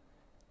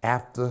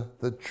after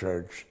the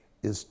church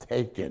is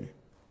taken.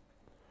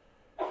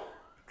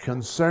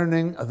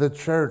 Concerning the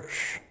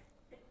church,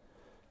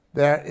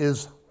 there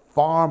is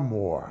far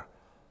more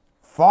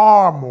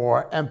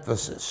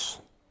emphasis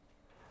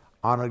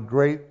on a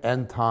great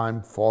end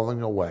time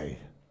falling away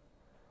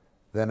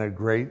than a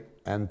great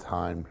end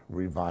time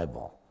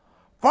revival.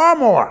 Far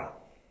more.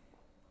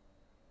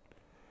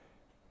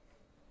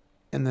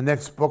 In the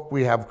next book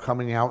we have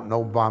coming out,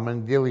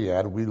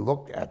 Nov'19, we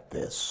look at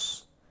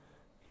this.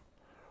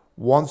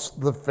 Once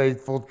the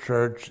faithful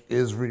church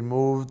is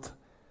removed,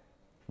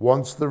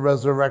 once the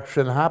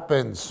resurrection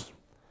happens,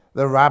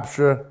 the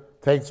rapture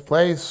takes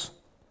place,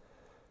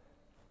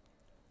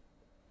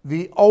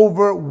 the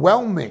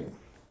overwhelming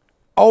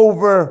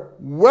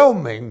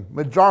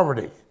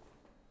majority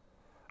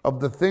of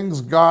the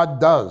things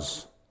God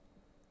does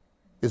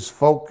is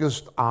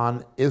focused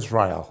on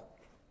Israel.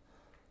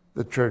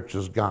 The church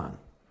is gone.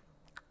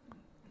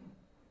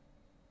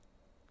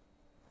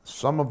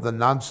 Some of the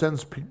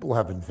nonsense people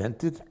have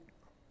invented.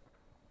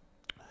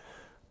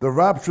 The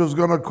rapture is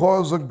going to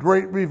cause a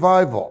great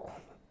revival.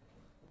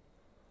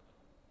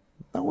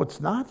 No, it's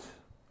not.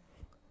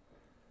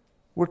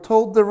 We're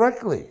told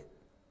directly.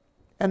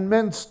 And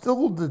men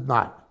still did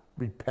not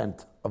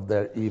repent of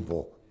their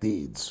evil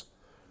deeds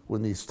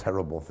when these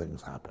terrible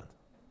things happened.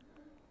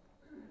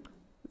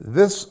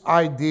 This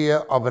idea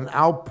of an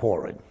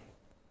outpouring,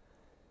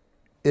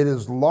 it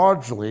is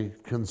largely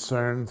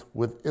concerned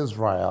with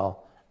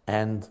Israel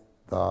and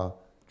the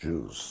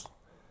Jews,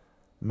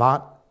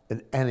 not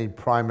in any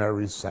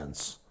primary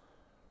sense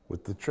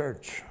with the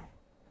church.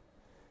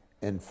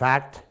 In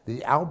fact,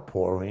 the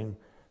outpouring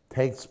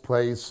takes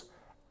place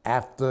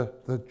after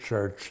the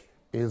church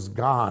is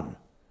gone.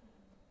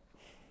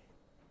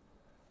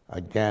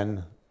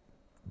 Again,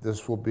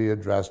 this will be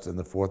addressed in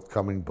the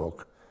forthcoming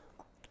book,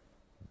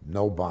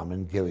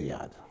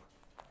 Nov'19.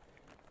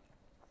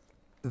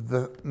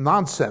 The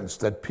nonsense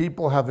that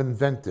people have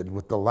invented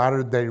with the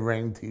latter-day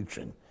rain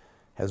teaching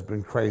has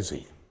been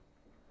crazy.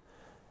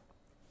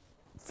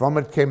 From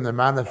it came the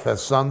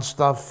manifest son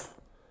stuff,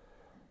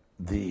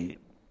 the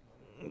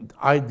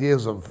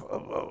ideas that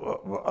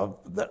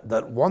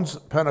once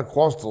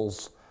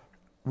Pentecostals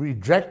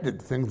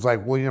rejected things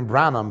like William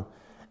Branham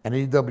and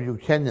E.W.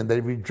 Kenyon,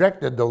 they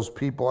rejected those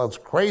people as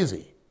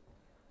crazy.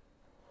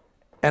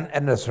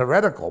 And as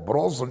heretical, but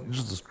also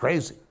just as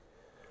crazy.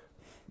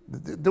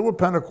 There were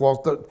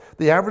Pentecostal,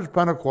 the average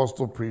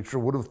Pentecostal preacher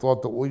would have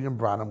thought that William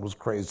Branham was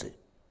crazy.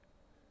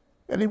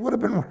 And he would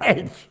have been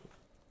right.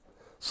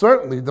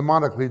 Certainly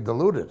demonically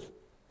deluded.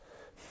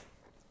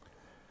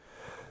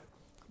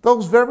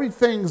 Those very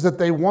things that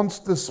they once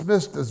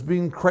dismissed as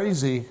being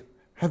crazy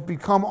have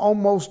become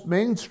almost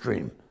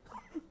mainstream,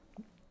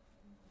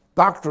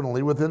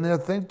 doctrinally within their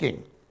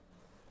thinking.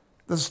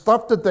 The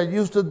stuff that they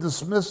used to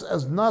dismiss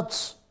as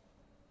nuts.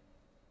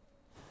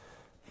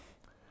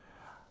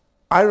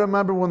 I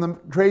remember when the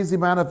crazy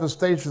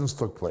manifestations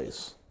took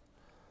place.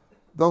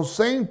 Those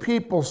same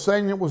people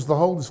saying it was the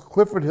Holy,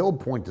 Clifford Hill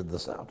pointed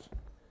this out.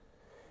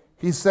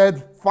 He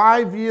said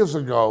 5 years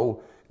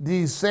ago,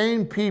 these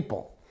same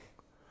people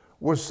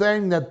were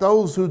saying that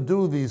those who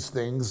do these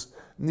things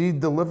need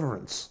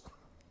deliverance.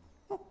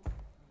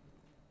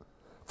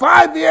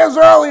 5 years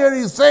earlier,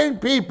 these same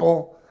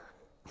people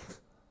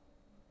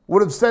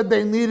would have said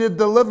they needed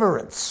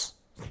deliverance.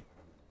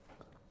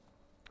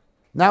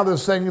 Now they're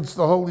saying it's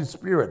the Holy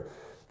Spirit.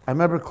 I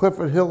remember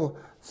Clifford Hill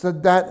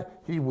said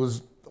that. He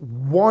was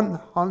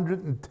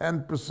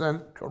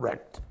 110%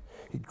 correct.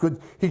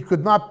 He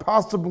could not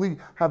possibly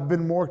have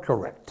been more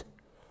correct.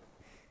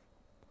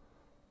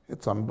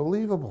 It's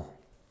unbelievable.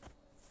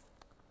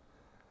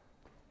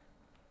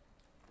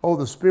 Oh,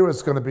 the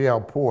Spirit's going to be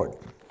outpoured.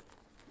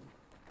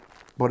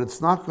 But it's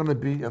not going to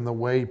be in the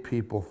way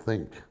people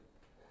think.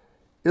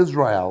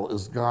 Israel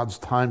is God's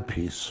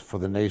timepiece for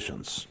the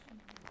nations.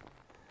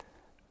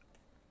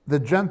 The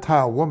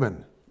Gentile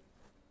woman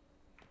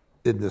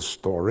in this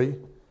story,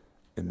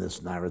 in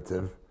this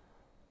narrative,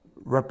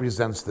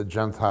 represents the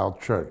Gentile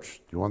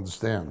church. Do you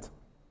understand?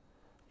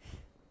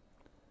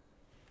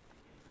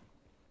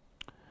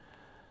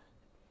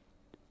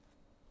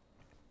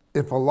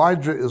 If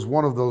Elijah is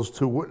one of those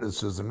two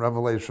witnesses in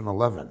Revelation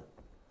 11,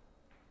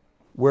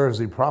 where is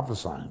he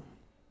prophesying?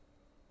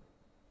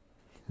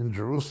 In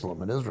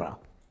Jerusalem, in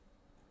Israel,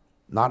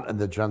 not in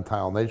the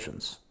Gentile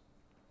nations.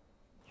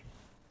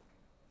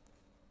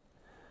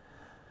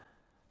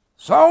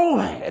 So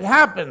it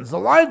happens.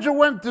 Elijah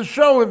went to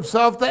show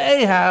himself to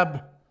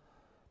Ahab.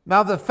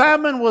 Now the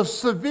famine was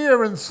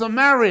severe in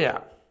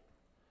Samaria.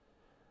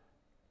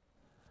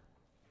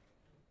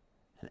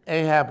 And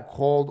Ahab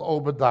called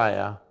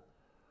Obadiah,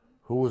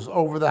 who was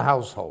over the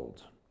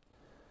household.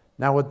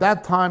 Now at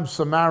that time,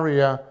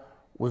 Samaria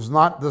was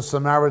not the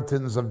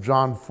Samaritans of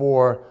John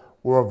 4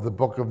 or of the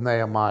book of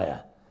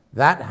Nehemiah.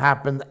 That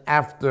happened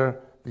after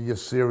the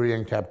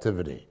Assyrian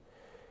captivity.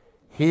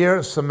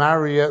 Here,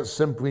 Samaria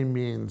simply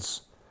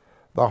means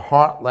the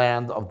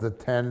heartland of the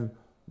 10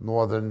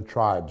 northern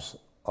tribes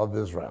of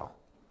Israel,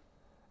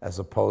 as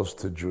opposed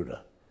to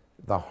Judah.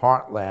 The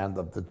heartland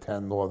of the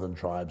 10 northern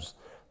tribes.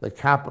 The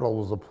capital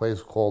was a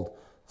place called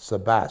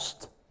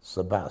Sebast.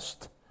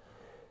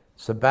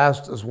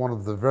 Sebast is one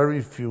of the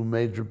very few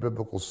major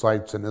biblical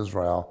sites in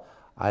Israel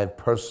I have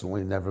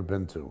personally never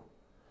been to.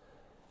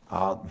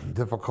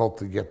 Difficult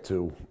to get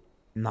to,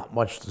 not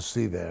much to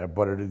see there,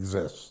 but it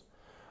exists.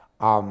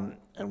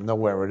 And know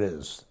where it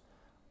is.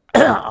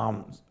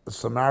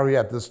 Samaria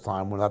at this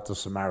time were not the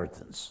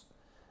Samaritans.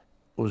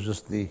 It was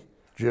just the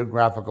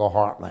geographical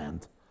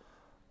heartland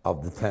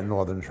of the 10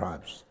 northern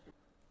tribes.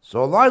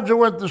 So Elijah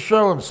went to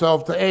show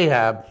himself to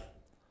Ahab.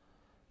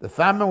 The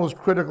famine was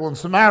critical in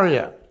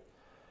Samaria.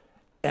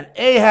 And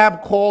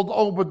Ahab called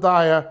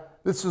Obadiah.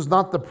 This is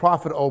not the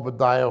prophet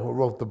Obadiah who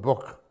wrote the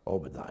book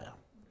Obadiah.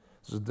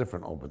 This is a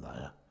different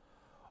Obadiah.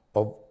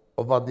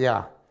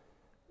 Obadiah,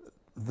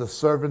 the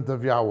servant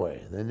of Yahweh.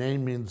 The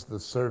name means the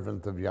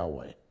servant of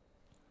Yahweh.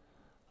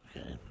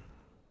 Okay.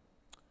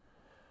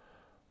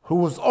 Who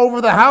was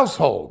over the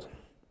household.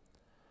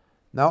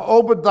 Now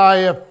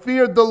Obadiah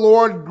feared the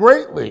Lord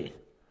greatly,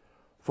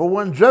 for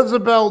when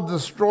Jezebel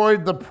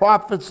destroyed the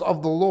prophets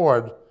of the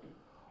Lord,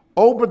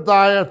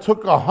 Obadiah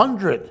took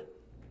 100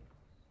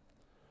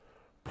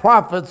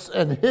 prophets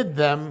and hid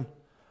them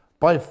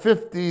by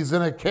 50s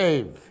in a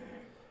cave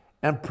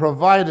and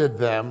provided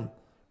them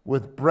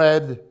with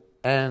bread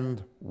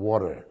and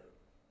water.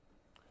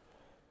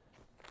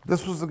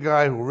 This was the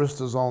guy who risked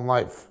his own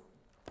life.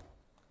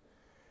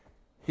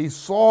 He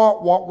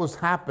saw what was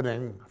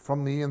happening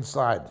from the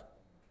inside.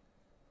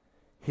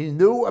 He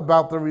knew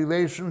about the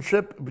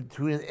relationship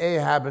between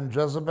Ahab and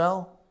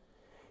Jezebel.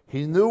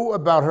 He knew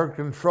about her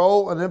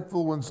control and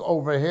influence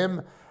over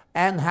him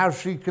and how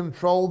she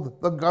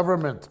controlled the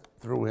government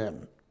through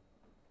him,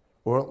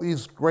 or at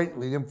least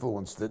greatly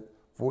influenced it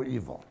for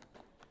evil.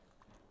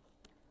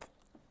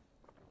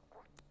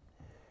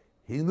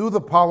 He knew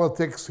the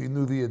politics, he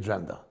knew the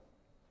agenda.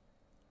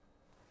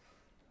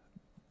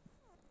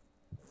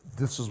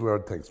 This is where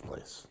it takes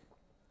place.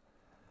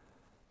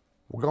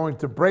 We're going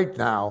to break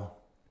now,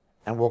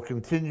 and we'll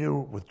continue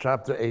with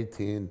chapter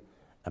 18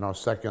 and our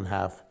second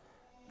half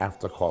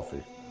after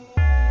coffee.